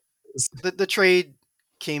 And the trade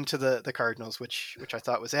came to the Cardinals, which I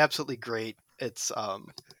thought was absolutely great. It's I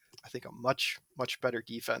think a much better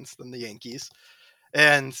defense than the Yankees,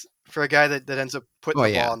 and for a guy that ends up putting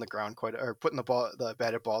the ball on the ground putting the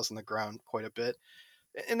batted balls on the ground quite a bit.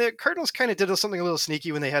 And the Cardinals kind of did something a little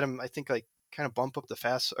sneaky when they had him, I think, like kind of bump up the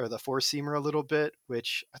four seamer a little bit,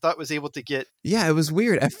 which I thought was able to get. Yeah, it was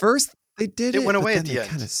weird. At first they did it, went away but then at the they end.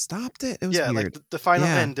 kind of stopped it. It was weird. Like the final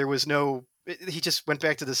end, there was no. He just went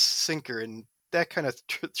back to the sinker, and that kind of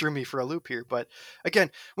threw me for a loop here. But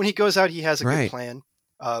again, when he goes out, he has a good plan.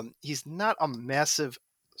 He's not a massive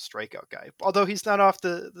strikeout guy, although he's not off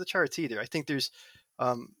the charts either. I think there's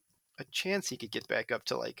a chance he could get back up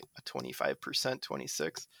to like a 25%,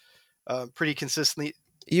 26, pretty consistently.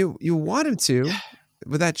 You want him to,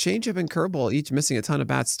 with that changeup and curveball, each missing a ton of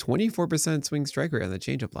bats, 24% swing strike rate on the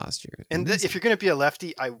changeup last year. And if you're going to be a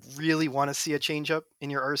lefty, I really want to see a changeup in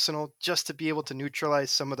your arsenal just to be able to neutralize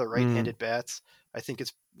some of the right-handed bats. I think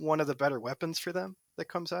it's one of the better weapons for them that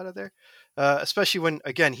comes out of there, especially when,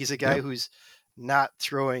 again, he's a guy who's not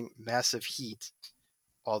throwing massive heat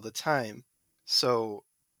all the time. So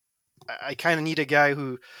I kind of need a guy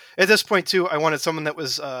who, at this point too, I wanted someone that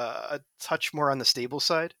was a touch more on the stable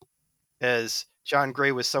side, as John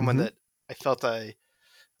Gray was someone that I felt I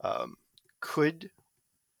could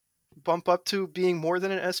bump up to being more than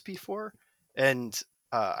an SP4. And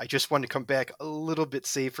I just wanted to come back a little bit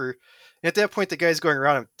safer. And at that point, the guys going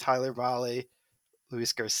around him, Tyler Mahle,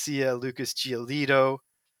 Luis Garcia, Lucas Giolito,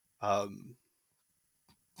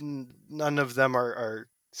 none of them are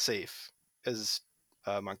safe as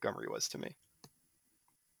Montgomery was to me.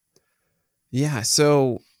 Yeah,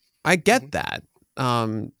 so I get that.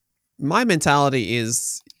 My mentality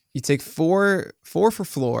is you take four for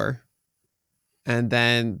floor, and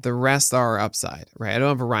then the rest are upside, right? I don't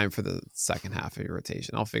have a rhyme for the second half of your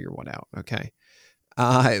rotation. I'll figure one out, okay?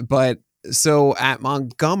 But so at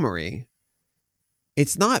Montgomery,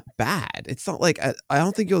 it's not bad. It's not like I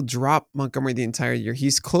don't think you'll drop Montgomery the entire year.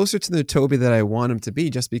 He's closer to the Toby that I want him to be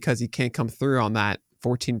just because he can't come through on that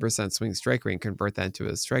 14% swing strike rate and convert that into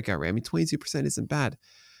a strikeout rate. I mean, 22% isn't bad.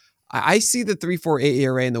 I see the 3.48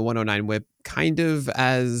 ERA and the 109 WHIP kind of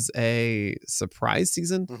as a surprise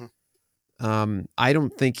season. Mhm. I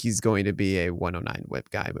don't think he's going to be a 109 WHIP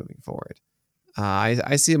guy moving forward.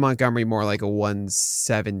 I see a Montgomery more like a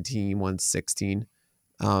 117, 116.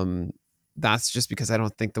 That's just because I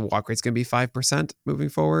don't think the walk rate's going to be 5% moving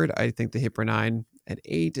forward. I think the hit per 9 at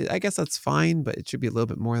 8, I guess that's fine, but it should be a little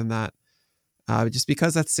bit more than that. Just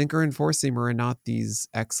because that sinker and four seamer are not these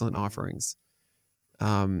excellent offerings.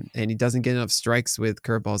 And he doesn't get enough strikes with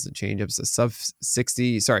curveballs and changeups. A sub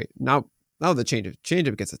 60, sorry, not the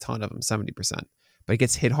changeup gets a ton of them, 70%, but it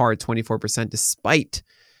gets hit hard 24% despite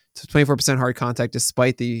 24% hard contact,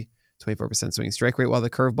 despite the 24% swing strike rate, while the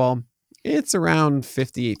curveball, it's around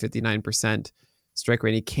 58, 59% strike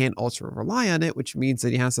rate. He can't ultra rely on it, which means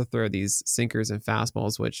that he has to throw these sinkers and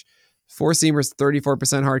fastballs, which four seamers,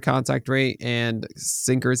 34% hard contact rate and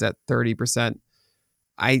sinkers at 30%.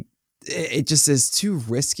 It just is too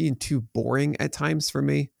risky and too boring at times for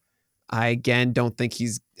me. I again don't think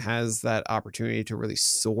has that opportunity to really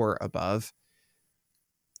soar above.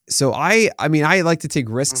 So I mean, I like to take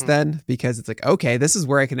risks then because it's like, okay, this is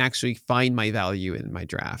where I can actually find my value in my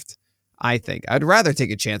draft. I think I'd rather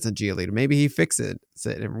take a chance on Giolito. Maybe he fixes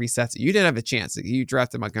it and resets it. You didn't have a chance. You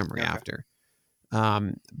drafted Montgomery after.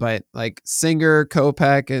 But like Singer,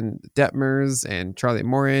 Kopech, and Detmers, and Charlie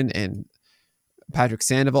Morin, and Patrick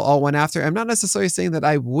Sandoval all went after. I'm not necessarily saying that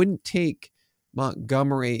I wouldn't take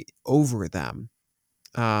Montgomery over them.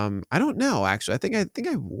 I don't know, actually. I think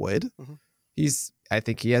I would. I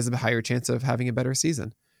think he has a higher chance of having a better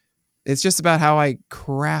season. It's just about how I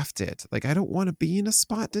craft it. Like, I don't want to be in a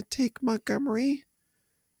spot to take Montgomery.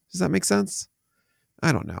 Does that make sense?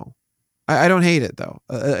 I don't know. I don't hate it though.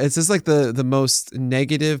 It's just like the most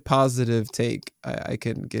negative positive take I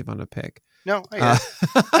can give on a pick. No,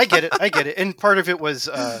 I get it. I get it. And part of it was,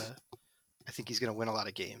 I think he's going to win a lot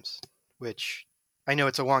of games, which I know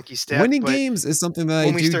it's a wonky stat. Winning games is something that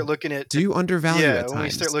when we start looking at undervalue at times. When we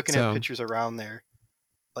start looking at pitchers around there,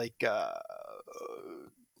 like I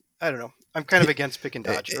don't know. I'm kind of against picking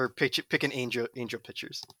dodge or picking angel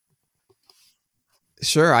pitchers.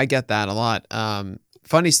 Sure, I get that a lot.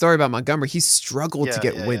 Funny story about Montgomery. He struggled to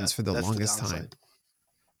get wins for the longest time.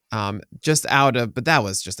 But that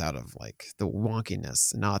was just out of like the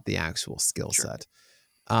wonkiness, not the actual skill set.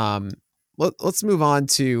 Let's move on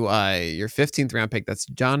to your 15th round pick. That's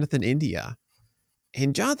Jonathan India.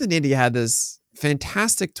 And Jonathan India had this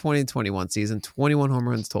fantastic 2021 season, 21 home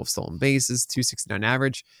runs, 12 stolen bases, 269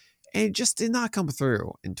 average, and it just did not come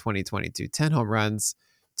through in 2022. 10 home runs,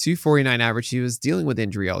 249 average. He was dealing with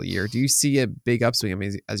injury all year. Do you see a big upswing? I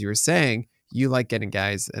mean, as you were saying, you like getting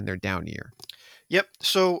guys in their down year. Yep.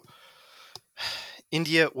 So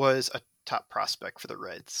India was a top prospect for the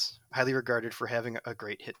Reds, highly regarded for having a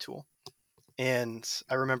great hit tool. And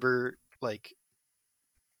I remember like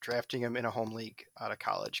drafting him in a home league out of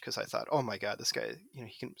college because I thought, oh my God, this guy,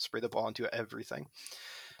 he can spray the ball into everything.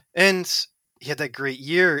 And he had that great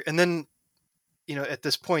year. And then, at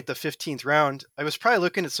this point, the 15th round, I was probably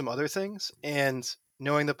looking at some other things and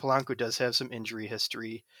knowing that Polanco does have some injury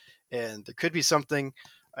history and there could be something.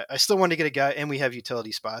 I still wanted to get a guy, and we have 2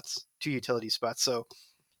 utility spots. So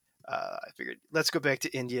I figured let's go back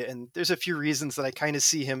to India. And there's a few reasons that I kind of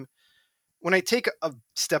see him. When I take a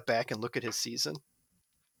step back and look at his season,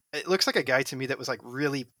 it looks like a guy to me that was like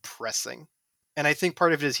really pressing. And I think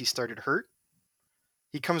part of it is he started hurt.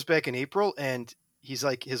 He comes back in April and he's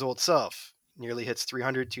like his old self, nearly hits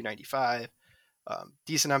 300, 295,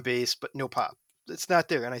 decent on base, but no pop. It's not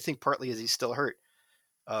there. And I think partly is he's still hurt.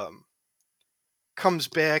 Comes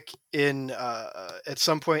back in at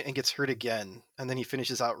some point and gets hurt again. And then he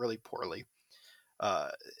finishes out really poorly.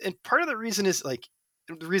 And part of the reason is like,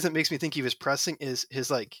 the reason it makes me think he was pressing is his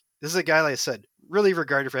this is a guy, like I said, really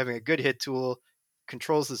regarded for having a good hit tool,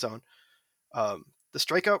 controls the zone. The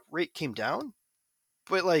strikeout rate came down,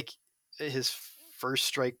 but like his first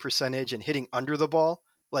strike percentage and hitting under the ball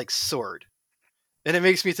like soared. And it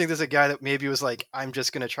makes me think there's a guy that maybe was like, I'm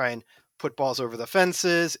just going to try and put balls over the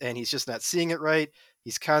fences, and he's just not seeing it right.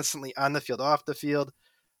 He's constantly on the field, off the field.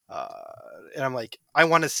 And I'm like, I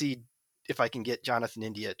want to see if I can get Jonathan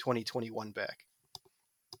India 2021 back.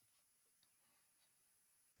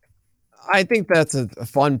 I think that's a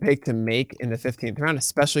fun pick to make in the 15th round,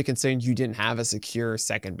 especially considering you didn't have a secure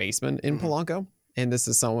second baseman in Polanco. And this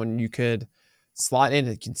is someone you could slot in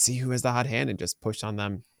and can see who has the hot hand and just push on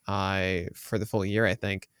them for the full year, I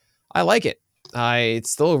think. I like it.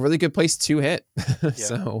 it's still a really good place to hit. Yeah.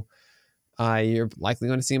 So you're likely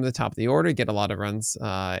going to see him at the top of the order, get a lot of runs,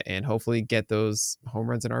 and hopefully get those home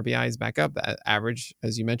runs and RBIs back up. That average,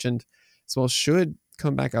 as you mentioned, as well, should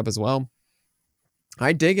come back up as well.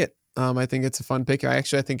 I dig it. I think it's a fun pick. I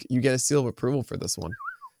think you get a seal of approval for this one,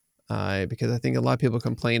 because I think a lot of people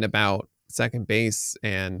complain about second base,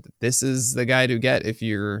 and this is the guy to get if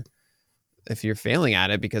you're failing at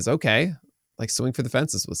it. Because okay, like swing for the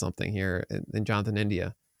fences with something here in Jonathan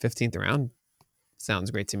India, 15th round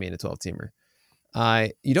sounds great to me in a 12-teamer.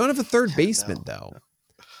 You don't have a third baseman though.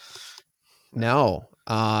 No.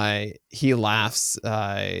 He laughs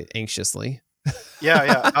anxiously.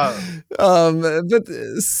 Yeah. But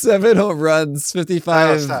 7 home runs,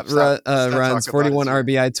 55 runs, 41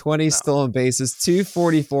 RBI, 20 stolen bases,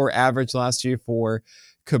 244 average last year for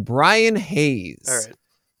Ke'Bryan Hayes. All right.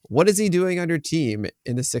 What is he doing on your team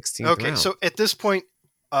in the 16th round? Okay, so at this point,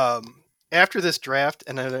 after this draft,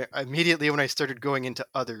 and then immediately when I started going into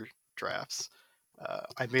other drafts,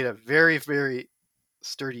 I made a very, very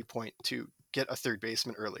sturdy point to get a third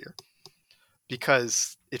baseman earlier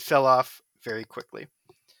because it fell off very quickly.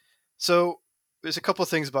 So there's a couple of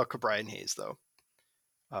things about Ke'Bryan Hayes, though.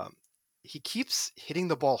 He keeps hitting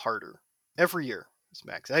the ball harder every year. His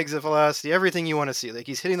max exit velocity, everything you want to see. Like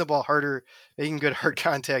he's hitting the ball harder, making good hard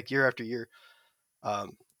contact year after year.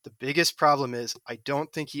 The biggest problem is I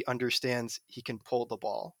don't think he understands he can pull the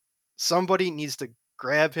ball. Somebody needs to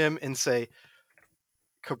grab him and say,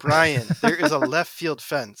 Ke'Bryan, there is a left field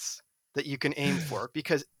fence that you can aim for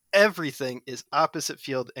because everything is opposite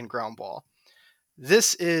field and ground ball.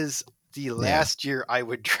 This is the last year I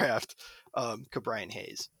would draft Ke'Bryan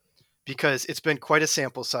Hayes because it's been quite a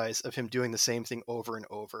sample size of him doing the same thing over and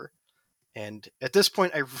over. And at this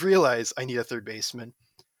point, I realize I need a third baseman.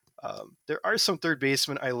 There are some third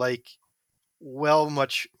basemen I like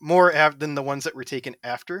much more than the ones that were taken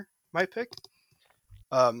after my pick.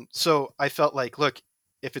 So I felt like, look,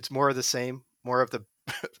 if it's more of the same, more of the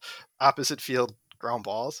opposite field ground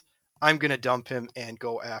balls, I'm going to dump him and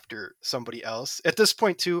go after somebody else. At this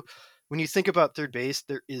point, too, when you think about third base,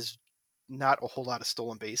 there is not a whole lot of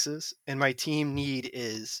stolen bases. And my team need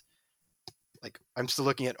is, like, I'm still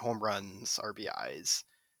looking at home runs, RBIs,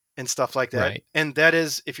 and stuff like that. Right. And that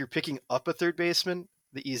is, if you're picking up a third baseman,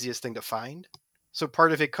 the easiest thing to find. So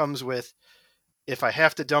part of it comes with, if I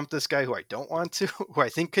have to dump this guy who I don't want to, who I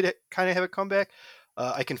think could kind of have a comeback,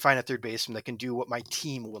 I can find a third baseman that can do what my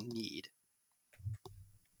team will need.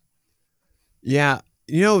 Yeah.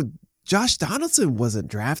 Josh Donaldson wasn't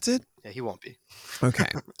drafted. Yeah, he won't be. Okay.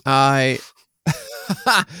 I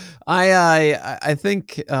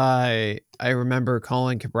think I remember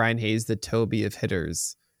calling Ke'Bryan Hayes the Toby of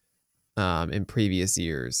hitters in previous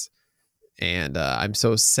years. And I'm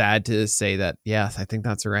so sad to say that, yes, I think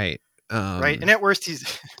that's right. Right. And at worst,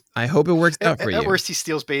 I hope it works out for you. At worst, he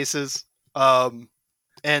steals bases.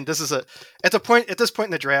 And this is at this point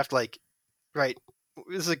in the draft, like, right,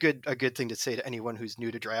 this is a good thing to say to anyone who's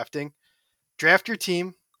new to drafting. Draft your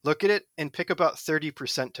team, look at it, and pick about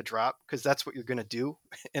 30% to drop, because that's what you're going to do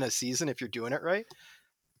in a season if you're doing it right.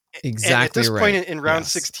 Exactly. And at this right. point in round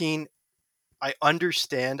 16, I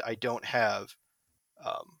understand I don't have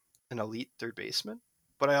an elite third baseman,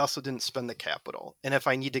 but I also didn't spend the capital. And if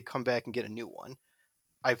I need to come back and get a new one,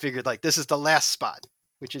 I figured like this is the last spot,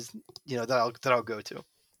 which is that I'll go to,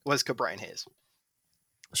 was Ke'Bryan Hayes.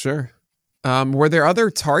 Sure. Were there other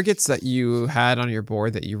targets that you had on your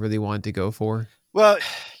board that you really wanted to go for? Well,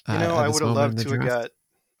 I would have loved to have got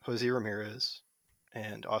Jose Ramirez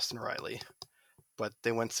and Austin Riley, but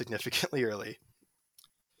they went significantly early.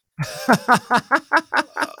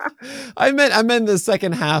 I meant the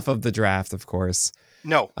second half of the draft, of course.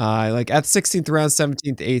 No. Like at 16th round,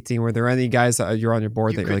 17th, 18th, were there any guys that you're on your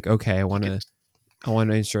board that you're like, okay, I want to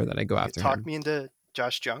ensure that I go after him? Talk me into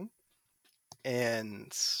Josh Jung.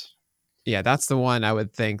 And yeah, that's the one I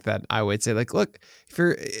would think that I would say, like, look, if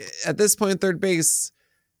you're at this point, third base,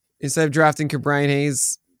 instead of drafting Ke'Bryan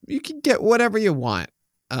Hayes, you can get whatever you want.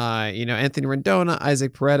 Anthony Rendon,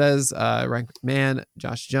 Isaac Paredes, Ryan McMahon,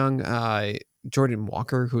 Josh Jung, Jordan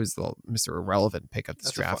Walker, who is the Mr. Irrelevant pick of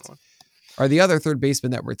this draft, are the other third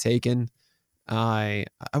basemen that were taken. I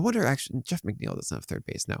wonder, actually, Jeff McNeil doesn't have third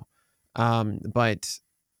base now. But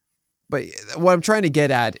what I'm trying to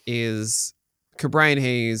get at is Ke'Bryan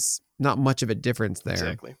Hayes, not much of a difference there.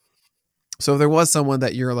 Exactly. So if there was someone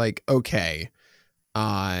that you're like, okay,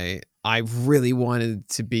 I really wanted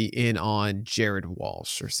to be in on Jared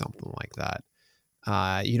Walsh or something like that.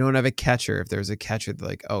 You don't have a catcher. If there's a catcher,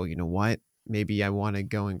 like, oh, you know what? Maybe I want to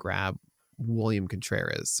go and grab William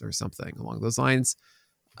Contreras or something along those lines.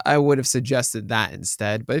 I would have suggested that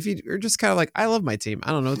instead. But if you're just kind of like, I love my team,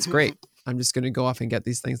 I don't know, it's great. I'm just going to go off and get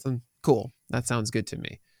these things done. Cool. That sounds good to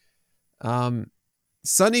me.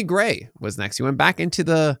 Sonny Gray was next. He went back into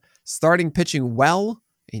the starting pitching well,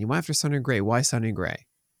 and you went after Sonny Gray. Why Sonny Gray?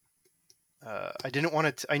 I didn't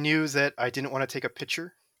want to. I knew that I didn't want to take a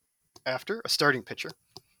pitcher after a starting pitcher.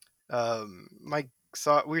 My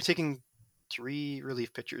thought we were taking 3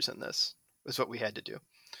 relief pitchers in this was what we had to do,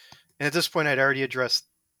 and at this point, I'd already addressed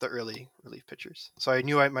the early relief pitchers, so I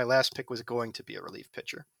knew my last pick was going to be a relief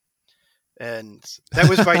pitcher, and that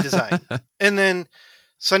was by design. And then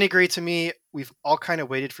Sonny Gray, to me, we've all kind of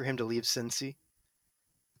waited for him to leave Cincy,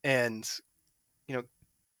 and you know,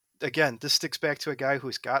 again, this sticks back to a guy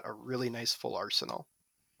who's got a really nice full arsenal,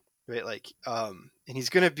 right? Like, and he's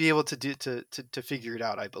going to be able to do to figure it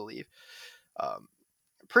out, I believe.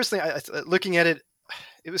 Personally, looking at it,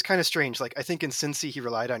 it was kind of strange. Like, I think in Cincy he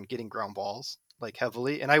relied on getting ground balls like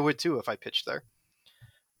heavily, and I would too if I pitched there.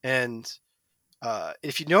 And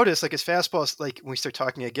if you notice, like his fastballs, like when we start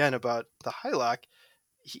talking again about the high lock,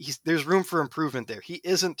 there's room for improvement there. He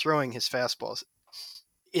isn't throwing his fastballs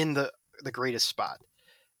in the greatest spot.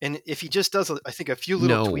 And if he just does, I think, a few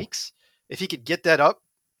little tweaks, if he could get that up,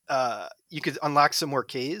 you could unlock some more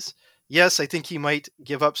Ks. Yes, I think he might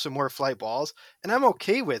give up some more fly balls, and I'm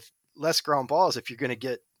okay with less ground balls if you're going to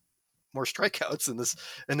get more strikeouts in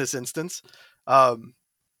this instance. And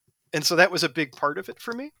so that was a big part of it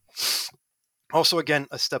for me. Also, again,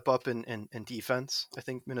 a step up in defense. I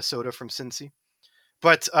think Minnesota from Cincy,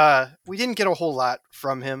 but we didn't get a whole lot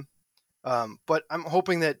from him. But I'm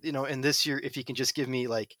hoping that, in this year, if he can just give me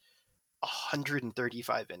like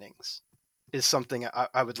 135 innings is something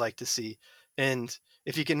I would like to see. And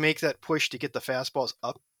if he can make that push to get the fastballs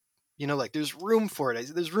up, like there's room for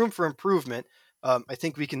it. There's room for improvement. I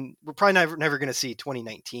think we're probably never going to see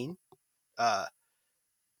 2019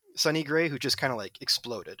 Sonny Gray, who just kind of like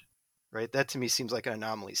exploded, right? That to me seems like an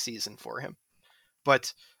anomaly season for him.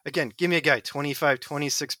 But again, give me a guy, 25,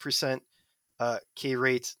 26% K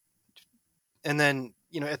rate. And then,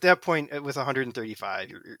 at that point with 135,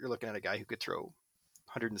 you're looking at a guy who could throw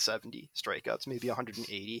 170 strikeouts, maybe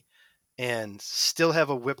 180, and still have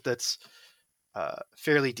a whip that's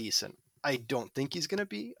fairly decent. I don't think he's going to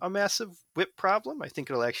be a massive whip problem. I think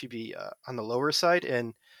it'll actually be on the lower side.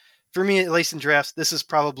 And for me, at least in drafts, this is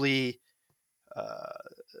probably,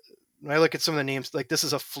 when I look at some of the names, like this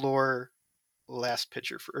is a floor last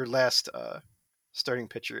pitcher or last starting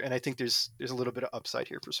pitcher. And I think there's a little bit of upside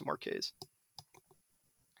here for some more Ks.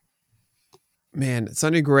 Man,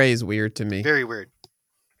 Sonny Gray is weird to me. Very weird.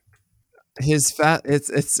 His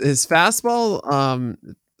his fastball.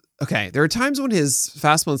 Okay, there are times when his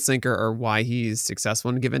fastball and sinker are why he's successful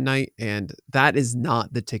on a given night, and that is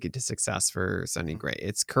not the ticket to success for Sonny Gray.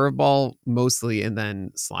 It's curveball mostly, and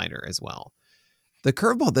then slider as well. The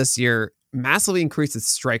curveball this year massively increased its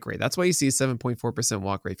strike rate. That's why you see a 7.4%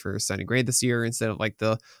 walk rate for Sonny Gray this year instead of like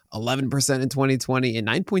the 11% in 2020 and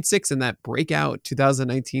 9.6% in that breakout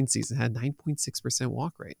 2019 season. Had 9.6%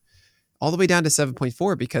 walk rate, all the way down to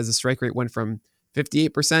 7.4% because the strike rate went from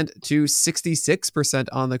 58% to 66%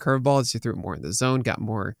 on the curveball as you threw it more in the zone, got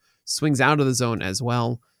more swings out of the zone as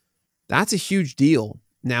well. That's a huge deal.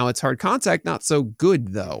 Now it's hard contact, not so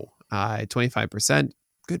good though. 25%,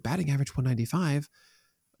 good batting average, 195.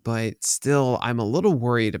 But still, I'm a little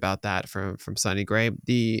worried about that from Sonny Gray.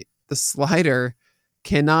 The slider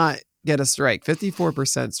cannot get a strike.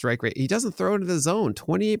 54% strike rate. He doesn't throw into the zone.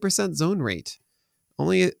 28% zone rate.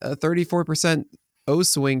 Only a 34% O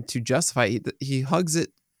swing to justify. He hugs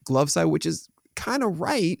it glove side, which is kind of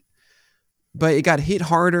right, but it got hit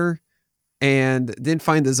harder and didn't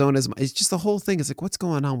find the zone as much. It's just the whole thing is like, what's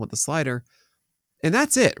going on with the slider? And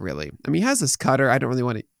that's it, really. I mean, he has this cutter. I don't really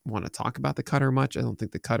want to talk about the cutter much. I don't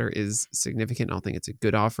think the cutter is significant. I don't think it's a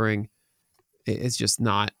good offering. It's just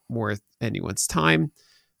not worth anyone's time.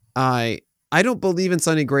 I don't believe in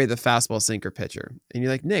Sonny Gray, the fastball sinker pitcher. And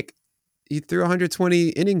you're like, Nick, he threw 120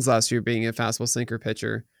 innings last year being a fastball sinker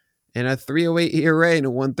pitcher and a 308 ERA and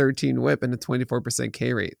a 113 whip and a 24%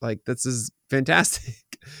 K rate. Like, this is fantastic.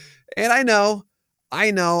 And I know,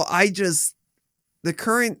 the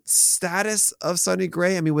current status of Sonny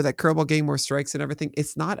Gray, I mean, with that curveball getting more strikes and everything,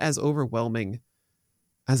 it's not as overwhelming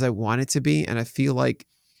as I want it to be. And I feel like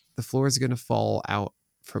the floor is going to fall out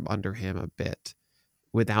from under him a bit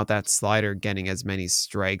without that slider getting as many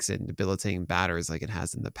strikes and debilitating batters like it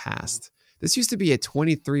has in the past. This used to be a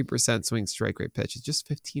 23% swing strike rate pitch. It's just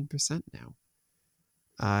 15% now.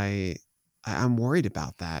 I'm worried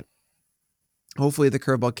about that. Hopefully the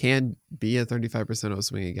curveball can be a 35% O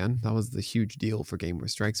swing again. That was the huge deal for game more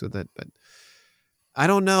strikes with it. But I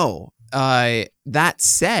don't know. That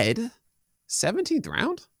said, 17th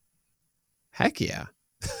round? Heck yeah.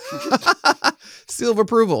 Seal of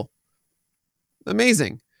approval.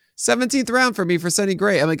 Amazing. 17th round for me for Sonny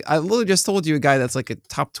Gray. I'm like, I literally just told you a guy that's like a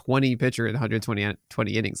top 20 pitcher in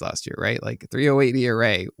 120 innings last year, right? Like 308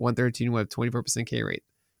 ERA, 113 whip, 24% K rate.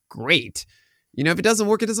 Great. You know, if it doesn't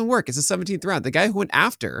work, it doesn't work. It's a 17th round. The guy who went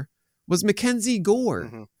after was Mackenzie Gore.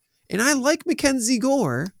 Mm-hmm. And I like Mackenzie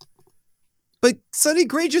Gore, but Sonny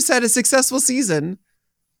Gray just had a successful season.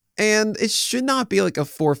 And it should not be like a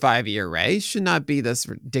 4-5 ERA. It should not be this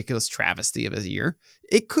ridiculous travesty of a year.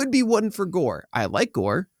 It could be one for Gore. I like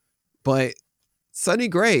Gore, but Sonny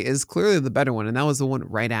Gray is clearly the better one, and that was the one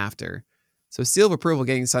right after. So seal of approval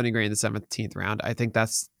getting Sonny Gray in the 17th round. I think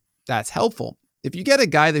that's helpful. If you get a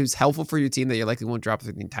guy who's helpful for your team that you likely won't drop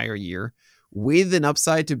for the entire year with an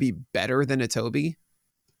upside to be better than a Toby,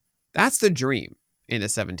 that's the dream in the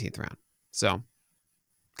 17th round. So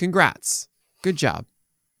congrats. Good job.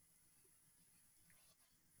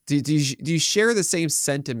 Do you share the same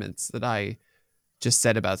sentiments that I just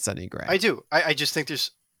said about Sonny Gray? I do. I just think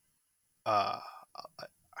there's, I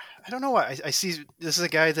don't know why. I see this is a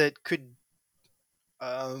guy that could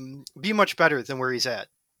be much better than where he's at.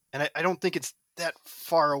 And I don't think it's that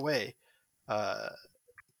far away. I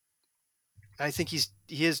think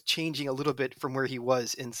he is changing a little bit from where he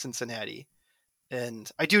was in Cincinnati.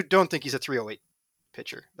 And I don't think he's a 308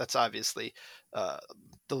 pitcher. That's obviously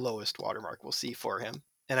the lowest watermark we'll see for him.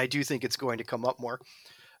 And I do think it's going to come up more.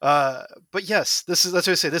 But yes, that's what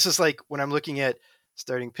I say. This is like when I'm looking at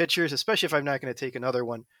starting pitchers, especially if I'm not going to take another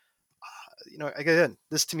one. Again,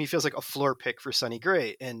 this to me feels like a floor pick for Sonny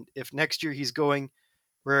Gray. And if next year he's going,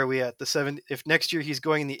 where are we at? If next year he's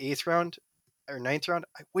going in the 8th round or 9th round,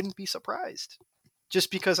 I wouldn't be surprised.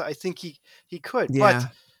 Just because I think he could. Yeah.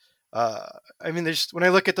 But I mean, when I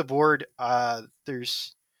look at the board,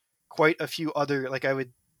 there's quite a few other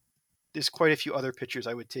there's quite a few other pitchers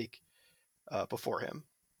I would take before him.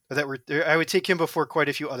 I would take him before quite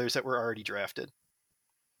a few others that were already drafted.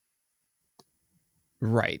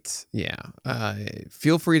 Right. Yeah.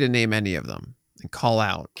 Feel free to name any of them and call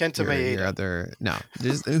out Kenta Maeda. Your other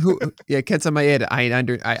just who? Yeah, Kenta Maeda.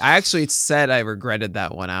 I actually said I regretted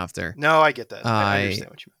that one after. No, I get that. I understand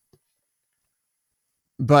what you mean.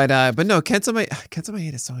 But no, Kenta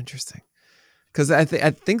Maeda is so interesting because I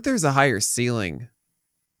think there's a higher ceiling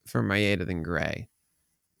for Maeda than Gray.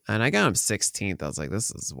 And I got him 16th. I was like, this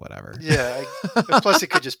is whatever. Yeah. Plus, it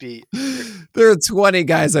could just be. There are 20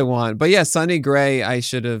 guys I want. But yeah, Sonny Gray, I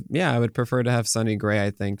would prefer to have Sonny Gray, I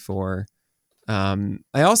think, for. I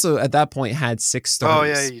also, at that point, had 6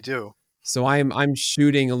 starters. Oh, yeah, you do. So I'm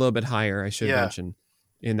shooting a little bit higher, I should mention,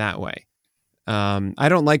 in that way. I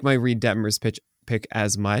don't like my Reed Detmers pick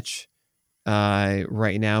as much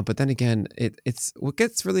right now. But then again, it's what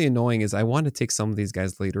gets really annoying is I want to take some of these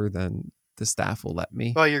guys later than the staff will let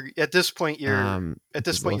me. Well, at this point your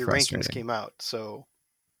rankings came out, so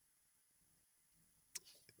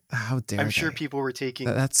how dare I'm sure people were taking.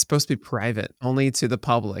 That's supposed to be private, only to the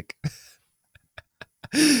public.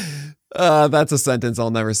 That's a sentence I'll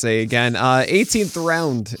never say again. 18th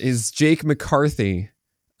round is Jake McCarthy.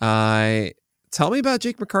 Tell me about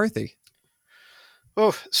Jake McCarthy.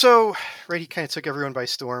 Oh, so he kind of took everyone by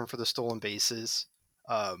storm for the stolen bases.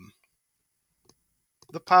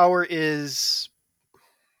 The power is,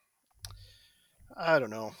 I don't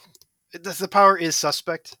know. The power is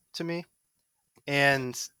suspect to me,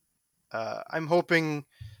 and I'm hoping.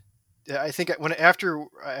 I think after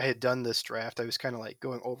I had done this draft, I was kind of like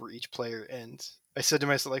going over each player, and I said to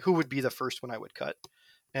myself, like, who would be the first one I would cut?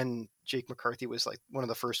 And Jake McCarthy was like one of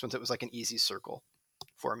the first ones that was like an easy circle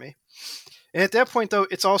for me. And at that point, though,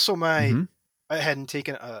 it's also I hadn't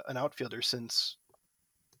taken an outfielder since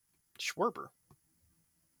Schwarber.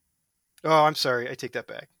 Oh, I'm sorry. I take that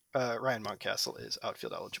back. Ryan Mountcastle is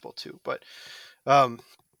outfield eligible too, but right?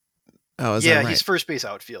 He's first base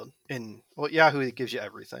outfield in Yahoo. It gives you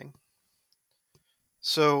everything.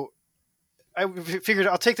 So I figured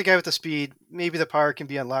I'll take the guy with the speed. Maybe the power can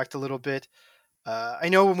be unlocked a little bit. I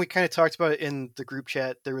know when we kind of talked about it in the group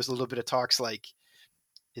chat, there was a little bit of talks like,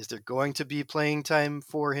 is there going to be playing time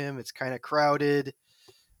for him? It's kind of crowded.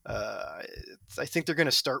 I think they're going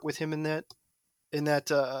to start with him in that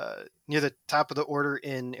near the top of the order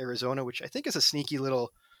in Arizona, which I think is a sneaky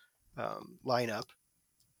little lineup.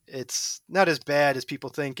 It's not as bad as people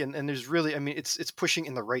think, and there's really, I mean, it's pushing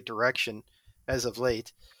in the right direction as of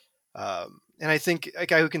late. And I think a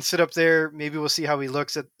guy who can sit up there, maybe we'll see how he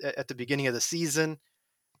looks at the beginning of the season.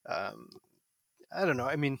 I don't know.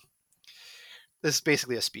 I mean, this is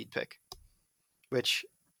basically a speed pick, which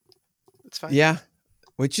it's fine. Yeah.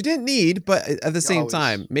 which you didn't need, but at the You same always,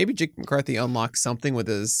 time, maybe Jake McCarthy unlocked something with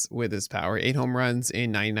his power. 8 home runs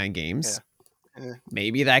in 99 yeah. games. Eh,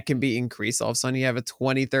 Maybe that can be increased. All of a sudden, you have a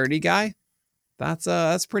 20-30 guy.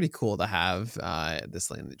 That's pretty cool to have this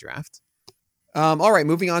late in the draft. All right,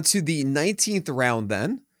 moving on to the 19th round.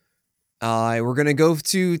 Then we're gonna go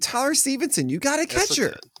to Tyler Stevenson. You got a Yes, I catcher,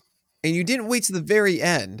 did. and you didn't wait to the very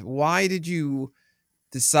end. Why did you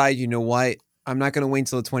decide? You know what? I'm not gonna wait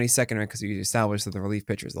until the 22nd round because you established that the relief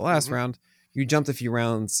pitcher is the last Hmm. round. You jumped a few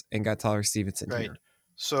rounds and got Tyler Stevenson Right. here.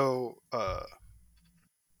 So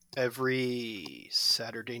every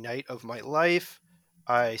Saturday night of my life,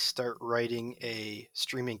 I start writing a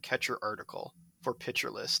streaming catcher article for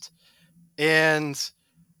Pitcher List, and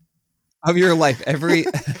Of your life, every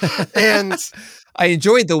and I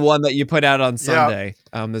enjoyed the one that you put out on yeah, Sunday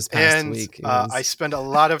this past and week. It I was spend a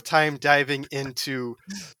lot of time diving into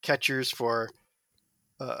catchers for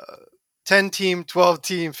uh, 10 team, 12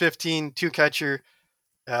 team, 15, two catcher.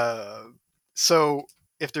 Uh, so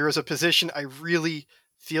if there is a position I really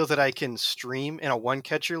feel that I can stream in a one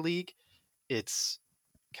catcher league, it's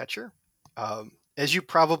catcher. As you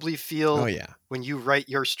probably oh feel yeah. when you write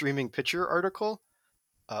your streaming pitcher article,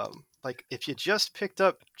 like if you just picked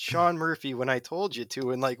up Sean Murphy when I told you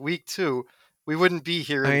to in like week 2, we wouldn't be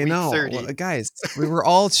here in I week know. Well, 30. guys, we were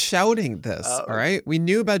all shouting this, all Uh, right? We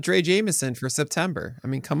knew about Dre Jameson for September. I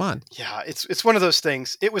mean, come on. yeah, it's one of those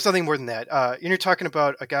things. It was nothing more than that. And you're talking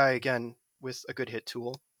about a guy again with a good hit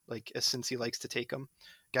tool, like since he likes to take them,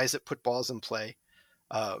 guys that put balls in play.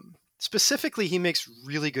 Specifically, he makes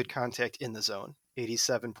really good contact in the zone.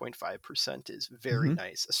 87.5% is very Mhm.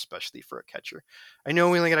 nice, especially for a catcher. I know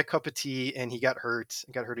we only got a cup of tea and he got hurt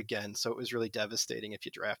and got hurt again, so it was really devastating if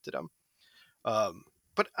you drafted him.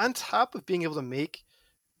 But on top of being able to make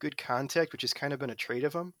good contact, which has kind of been a trait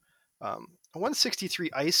of him, a 163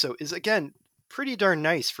 ISO is again pretty darn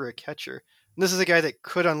nice for a catcher. And this is a guy that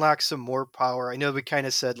could unlock some more power. I know we kind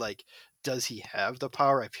of said like, does he have the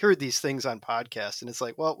power? I've heard these things on podcasts, and it's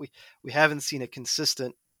like, well, we haven't seen a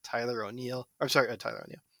consistent Tyler O'Neill. I'm sorry, Tyler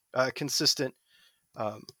O'Neill, consistent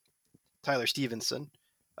um, Tyler Stevenson.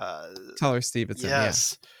 Uh, Tyler Stevenson, yeah.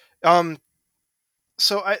 yes. Um,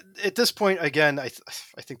 so at this point, again, I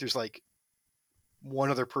think there's like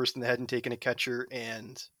one other person that hadn't taken a catcher,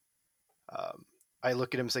 and um, I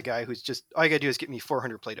look at him as a guy who's just all I gotta do is get me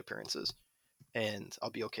 400 plate appearances, and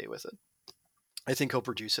I'll be okay with it. I think he'll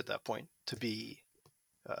produce at that point to be,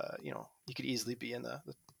 he could easily be in a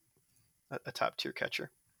top tier catcher.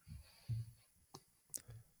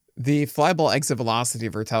 The fly ball exit velocity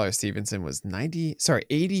for Tyler Stevenson was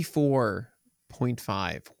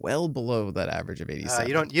 84.5, well below that average of You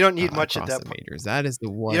 87 don't need much at across that. the majors. That is the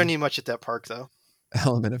You don't one need much at that park though.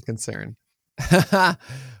 element of concern.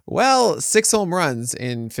 Well, 6 home runs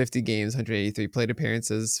in 50 games, 183 plate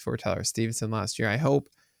appearances for Tyler Stevenson last year. I hope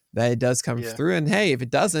that it does come Yeah, through. And hey, if it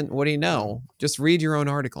doesn't, what do you know? Just read your own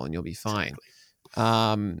article and you'll be fine.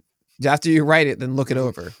 exactly. After you write it, then look it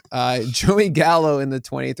Mhm. over. Joey Gallo in the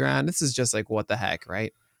 20th round. This is just like, what the heck,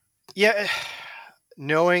 right? Yeah,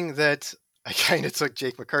 knowing that I kind of took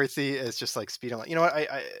Jake McCarthy as just like speed on. You know what?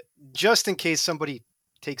 I just in case somebody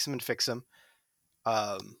takes him and fix him.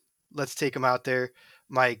 Um, let's take him out there.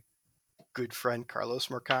 My good friend Carlos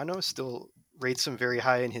Marcano still rates him very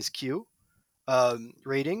high in his Q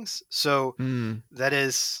ratings. So Mm, that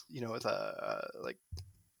is, like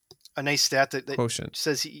a nice stat that quotient.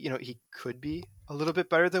 says he could be a little bit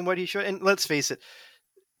better than what he should. And let's face it,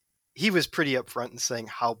 he was pretty upfront in saying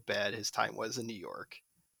how bad his time was in New York.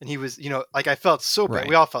 And he was, like I felt so bad.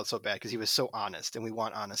 We Right. all felt so bad because he was so honest, and we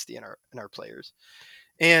want honesty in our players.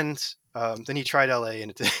 And then he tried LA,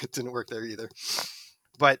 and it didn't work there either.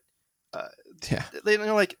 But uh, Yeah.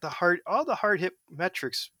 like all the hard hit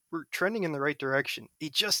metrics were trending in the right direction. He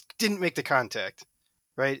just didn't make the contact.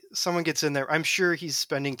 Right? Someone gets in there. I'm sure he's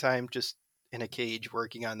spending time just in a cage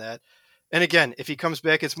working on that. And again, if he comes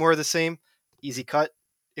back, it's more of the same. Easy cut,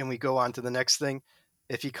 and we go on to the next thing.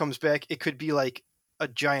 If he comes back, it could be like a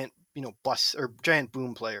giant, bus or giant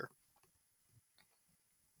boom player.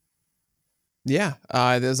 Yeah.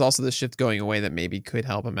 There's also the shift going away that maybe could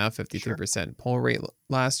help him out. Sure. 53% pull rate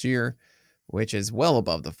last year, which is well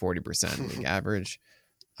above the 40% league average.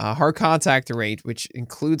 Hard contact rate, which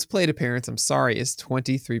includes plate appearance, I'm sorry, is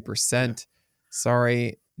 23%.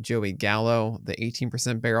 Sorry, Joey Gallo. The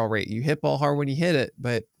 18% barrel rate. You hit ball hard when you hit it,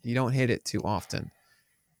 but you don't hit it too often.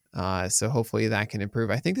 So hopefully that can improve.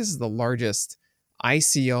 I think this is the largest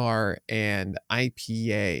ICR and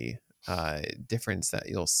IPA difference that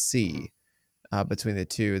you'll see between the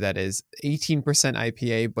two. That is 18%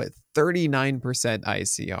 IPA, but 39%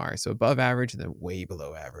 ICR. So above average and then way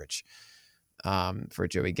below average. for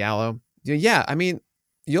Joey Gallo. Yeah, I mean,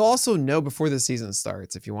 you'll also know before the season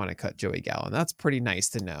starts if you want to cut Joey Gallo. And that's pretty nice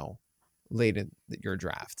to know late in your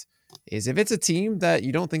draft. Is if it's a team that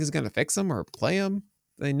you don't think is going to fix him or play him,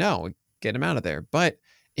 then no, get him out of there. But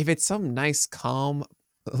if it's some nice, calm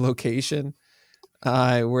location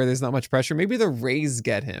where there's not much pressure, maybe the Rays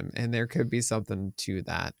get him, and there could be something to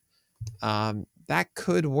that. That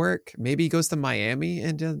could work. Maybe he goes to Miami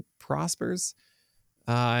and prospers.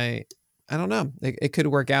 I don't know. It could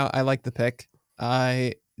work out. I like the pick.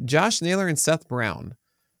 Josh Naylor and Seth Brown.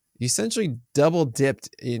 You essentially double dipped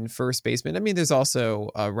in first baseman. I mean, there's also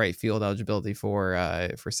right field eligibility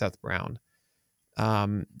for Seth Brown.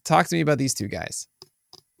 Talk to me about these two guys.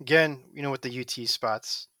 Again, with the UT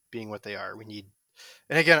spots being what they are, we need.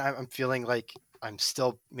 And again, I'm feeling like I'm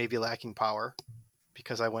still maybe lacking power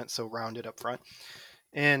because I went so rounded up front.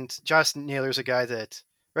 And Josh Naylor's a guy that,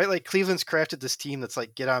 right, like Cleveland's crafted this team that's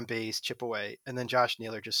like get on base, chip away, and then Josh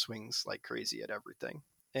Naylor just swings like crazy at everything.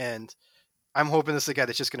 And I'm hoping this is a guy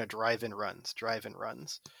that's just going to drive in runs.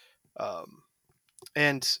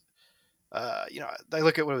 And I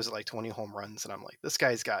look at what was it like 20 home runs, and I'm like, this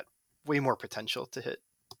guy's got way more potential to hit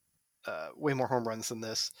way more home runs than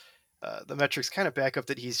this. The metrics kind of back up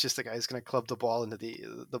that he's just the guy who's going to club the ball into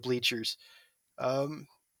the bleachers. And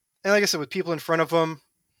like I said, with people in front of him,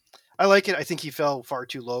 I like it. I think he fell far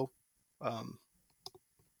too low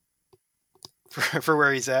for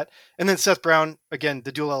where he's at. And then Seth Brown, again,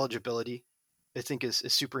 the dual eligibility, I think is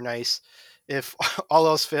super nice. If all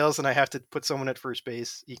else fails and I have to put someone at first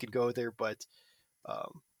base, he could go there. But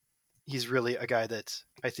he's really a guy that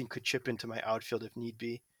I think could chip into my outfield if need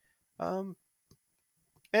be.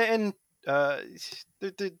 It's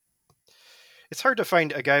hard to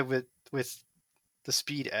find a guy with the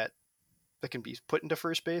speed that can be put into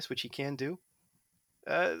first base, which he can do.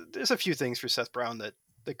 There's a few things for Seth Brown that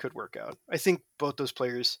could work out. I think both those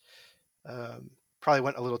players probably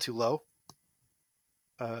went a little too low.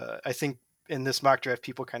 I think in this mock draft,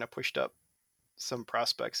 people kind of pushed up some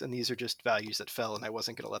prospects, and these are just values that fell, and I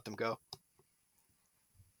wasn't going to let them go.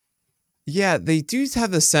 Yeah, they do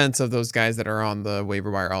have the sense of those guys that are on the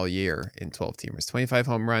waiver wire all year in 12 teamers. 25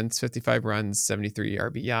 home runs, 55 runs, 73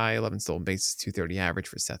 RBI, 11 stolen bases, 230 average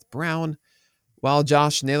for Seth Brown. While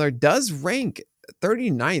Josh Naylor does rank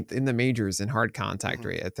 39th in the majors in hard contact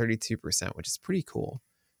rate at 32%, which is pretty cool.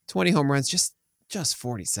 20 home runs, just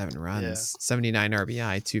 47 runs, 79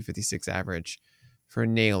 RBI, 256 average for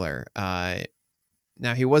Naylor.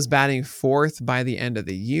 Now, he was batting fourth by the end of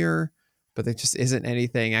the year, but there just isn't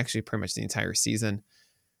anything, actually pretty much the entire season.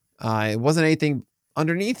 It wasn't anything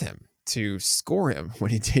underneath him to score him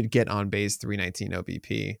when he did get on base, 319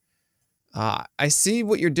 OBP. I see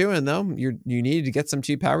what you're doing, though. You needed to get some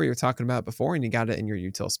cheap power you were talking about before, and you got it in your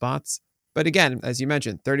util spots. But again, as you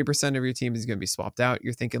mentioned, 30% of your team is going to be swapped out.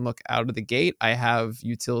 You're thinking, look, out of the gate, I have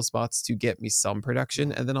util spots to get me some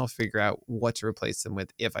production, and then I'll figure out what to replace them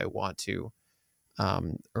with if I want to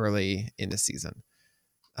early in the season.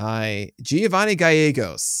 Giovanni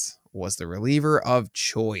Gallegos was the reliever of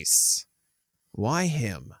choice. Why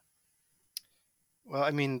him? Well,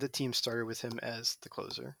 I mean, the team started with him as the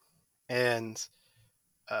closer, and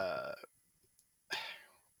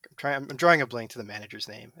I'm drawing a blank to the manager's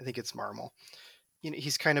name. I think it's Marmol.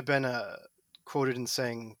 He's kind of been quoted in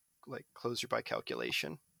saying like closer by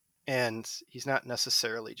calculation, and he's not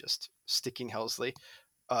necessarily just sticking Helsley.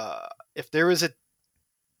 If there was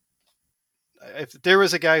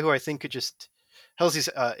a guy who I think could just Helsley's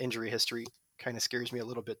injury history kind of scares me a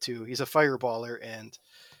little bit too. He's a fireballer, and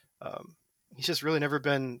he's just really never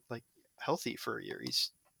been like healthy for a year.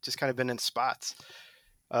 He's just kind of been in spots.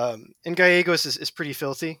 And Gallegos is pretty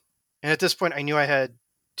filthy. And at this point, I knew I had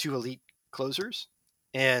two elite closers,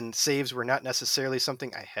 and saves were not necessarily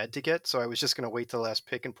something I had to get. So I was just going to wait till the last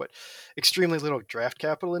pick and put extremely little draft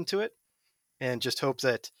capital into it, and just hope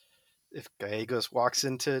that if Gallegos walks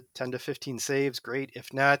into 10 to 15 saves, great.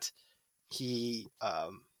 If not, he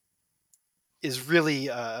is really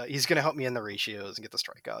he's going to help me in the ratios and get the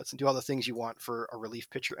strikeouts and do all the things you want for a relief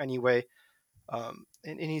pitcher anyway. And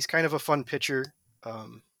he's kind of a fun pitcher.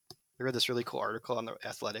 I read this really cool article on The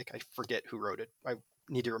Athletic. I forget who wrote it. I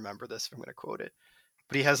need to remember this if I'm going to quote it.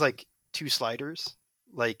 But he has like two sliders,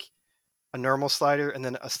 like a normal slider and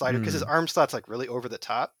then a slider, because his arm slot's like really over the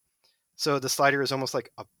top. So the slider is almost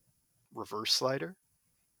like a reverse slider,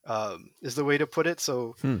 is the way to put it.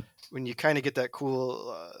 So when you kind of get that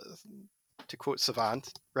cool, to quote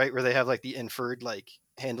Savant, right, where they have like the inferred like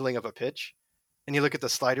handling of a pitch, and you look at the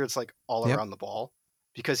slider, it's like all around the ball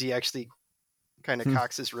because he actually kind of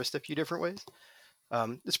cocks his wrist a few different ways.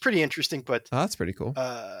 It's pretty interesting, but Oh, that's pretty cool.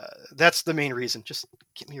 that's the main reason. Just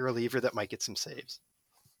give me a reliever that might get some saves.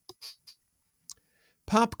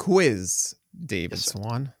 Pop quiz, David Yes, sir.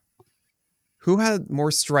 Swan. Who had more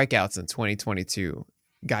strikeouts in 2022,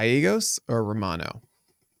 Gallegos or Romano?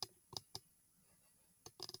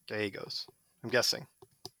 Gallegos, I'm guessing.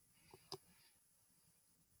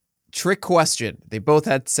 Trick question. They both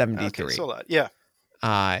had 73. Okay, so a lot. Yeah.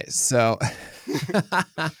 So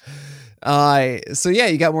yeah,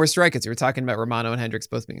 you got more strikeouts. You were talking about Romano and Hendricks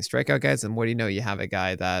both being strikeout guys, and what do you know? You have a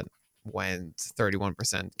guy that went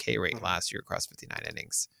 31% K rate last year across 59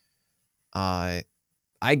 innings. I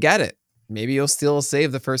get it. Maybe you'll still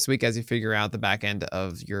save the first week as you figure out the back end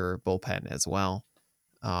of your bullpen as well.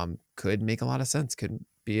 Could make a lot of sense. Could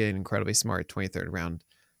be an incredibly smart 23rd round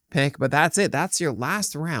pick, but that's it. That's your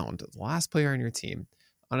last round, the last player on your team.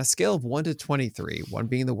 On a scale of 1 to 23, 1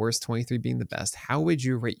 being the worst, 23 being the best, how would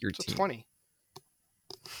you rate your team? 20.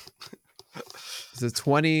 Is it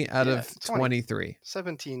 20 out of 23?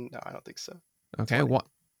 17. No, I don't think so. Okay. What?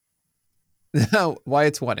 Why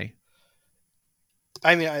a 20?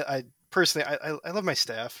 I mean, I personally, I love my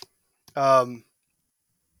staff. I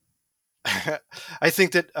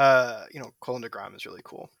think that, Colin DeGrom is really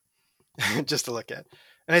cool just to look at.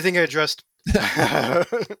 And I think I addressed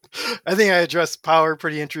power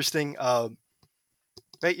pretty interesting.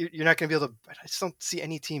 Right, you're not going to be able to. I just don't see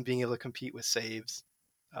any team being able to compete with saves.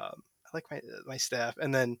 I like my staff,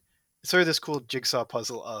 and then it's sort of this cool jigsaw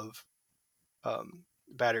puzzle of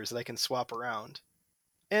batters that I can swap around.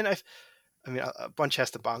 And I mean, a bunch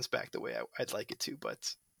has to bounce back the way I'd like it to,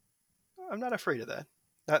 but I'm not afraid of that.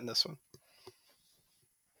 Not in this one.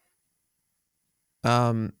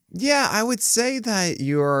 Yeah, I would say that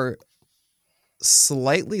you're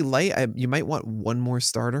slightly light. You might want one more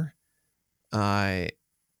starter.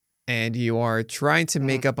 And you are trying to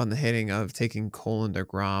make up on the hitting of taking Colin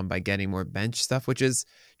DeGrom by getting more bench stuff, which is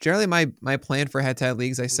generally my plan for head-to-head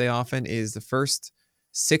leagues. I say often is the first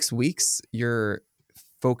 6 weeks you're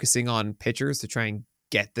focusing on pitchers to try and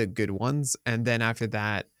get the good ones, and then after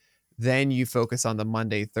that, then you focus on the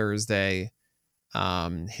Monday, Thursday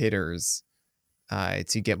hitters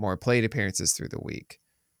to get more plate appearances through the week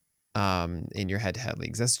in your head-to-head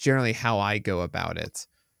leagues. That's generally how I go about it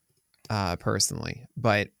personally,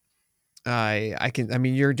 but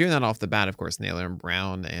you're doing that off the bat, of course. Naylor and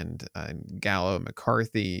Brown and Gallo and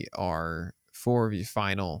McCarthy are 4 of your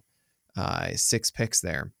final 6 picks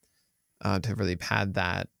there to really pad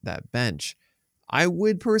that bench. I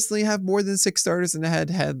would personally have more than 6 starters in a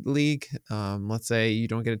head-to-head league. Let's say you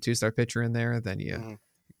don't get a 2-star pitcher in there, then you're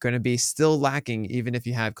going to be still lacking, even if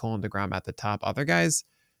you have Colin DeGrom at the top. Other guys,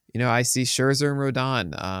 I see Scherzer and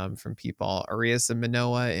Rodon from people, Arias and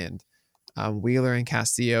Manoah, and Wheeler and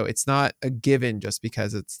Castillo. It's not a given just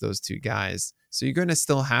because it's those 2 guys. So you're going to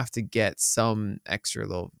still have to get some extra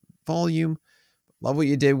little volume. Love what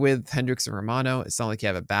you did with Hendricks and Romano. It's not like you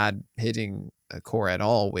have a bad hitting core at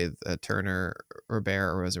all with Turner,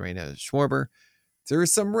 Robert, Rosarena, Schwarber. There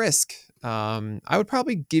is some risk. I would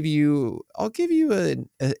probably I'll give you an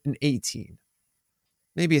 18,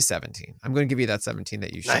 maybe a 17. I'm going to give you that 17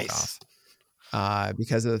 that you shook off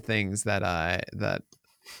because of the things that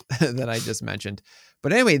that I just mentioned.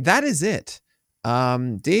 But anyway, that is it.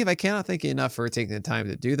 Dave, I cannot thank you enough for taking the time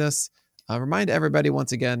to do this. Remind everybody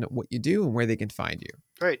once again what you do and where they can find you.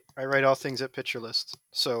 Right. I write all things at Pitcher List.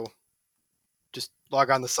 So just log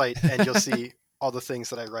on the site and you'll see all the things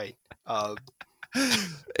that I write.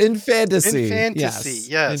 In fantasy. Yes.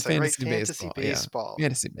 In I write fantasy baseball. Yeah.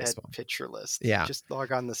 Fantasy baseball. At Pitcher List. Yeah. Just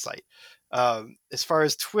log on the site. As far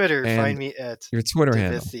as Twitter, find me at your Twitter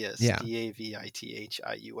handle. Yeah.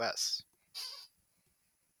 Davithius.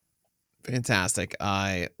 Fantastic.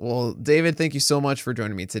 Well, David, thank you so much for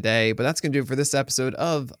joining me today. But that's going to do it for this episode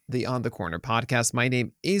of the On the Corner podcast. My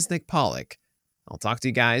name is Nick Pollock. I'll talk to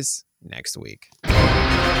you guys next week.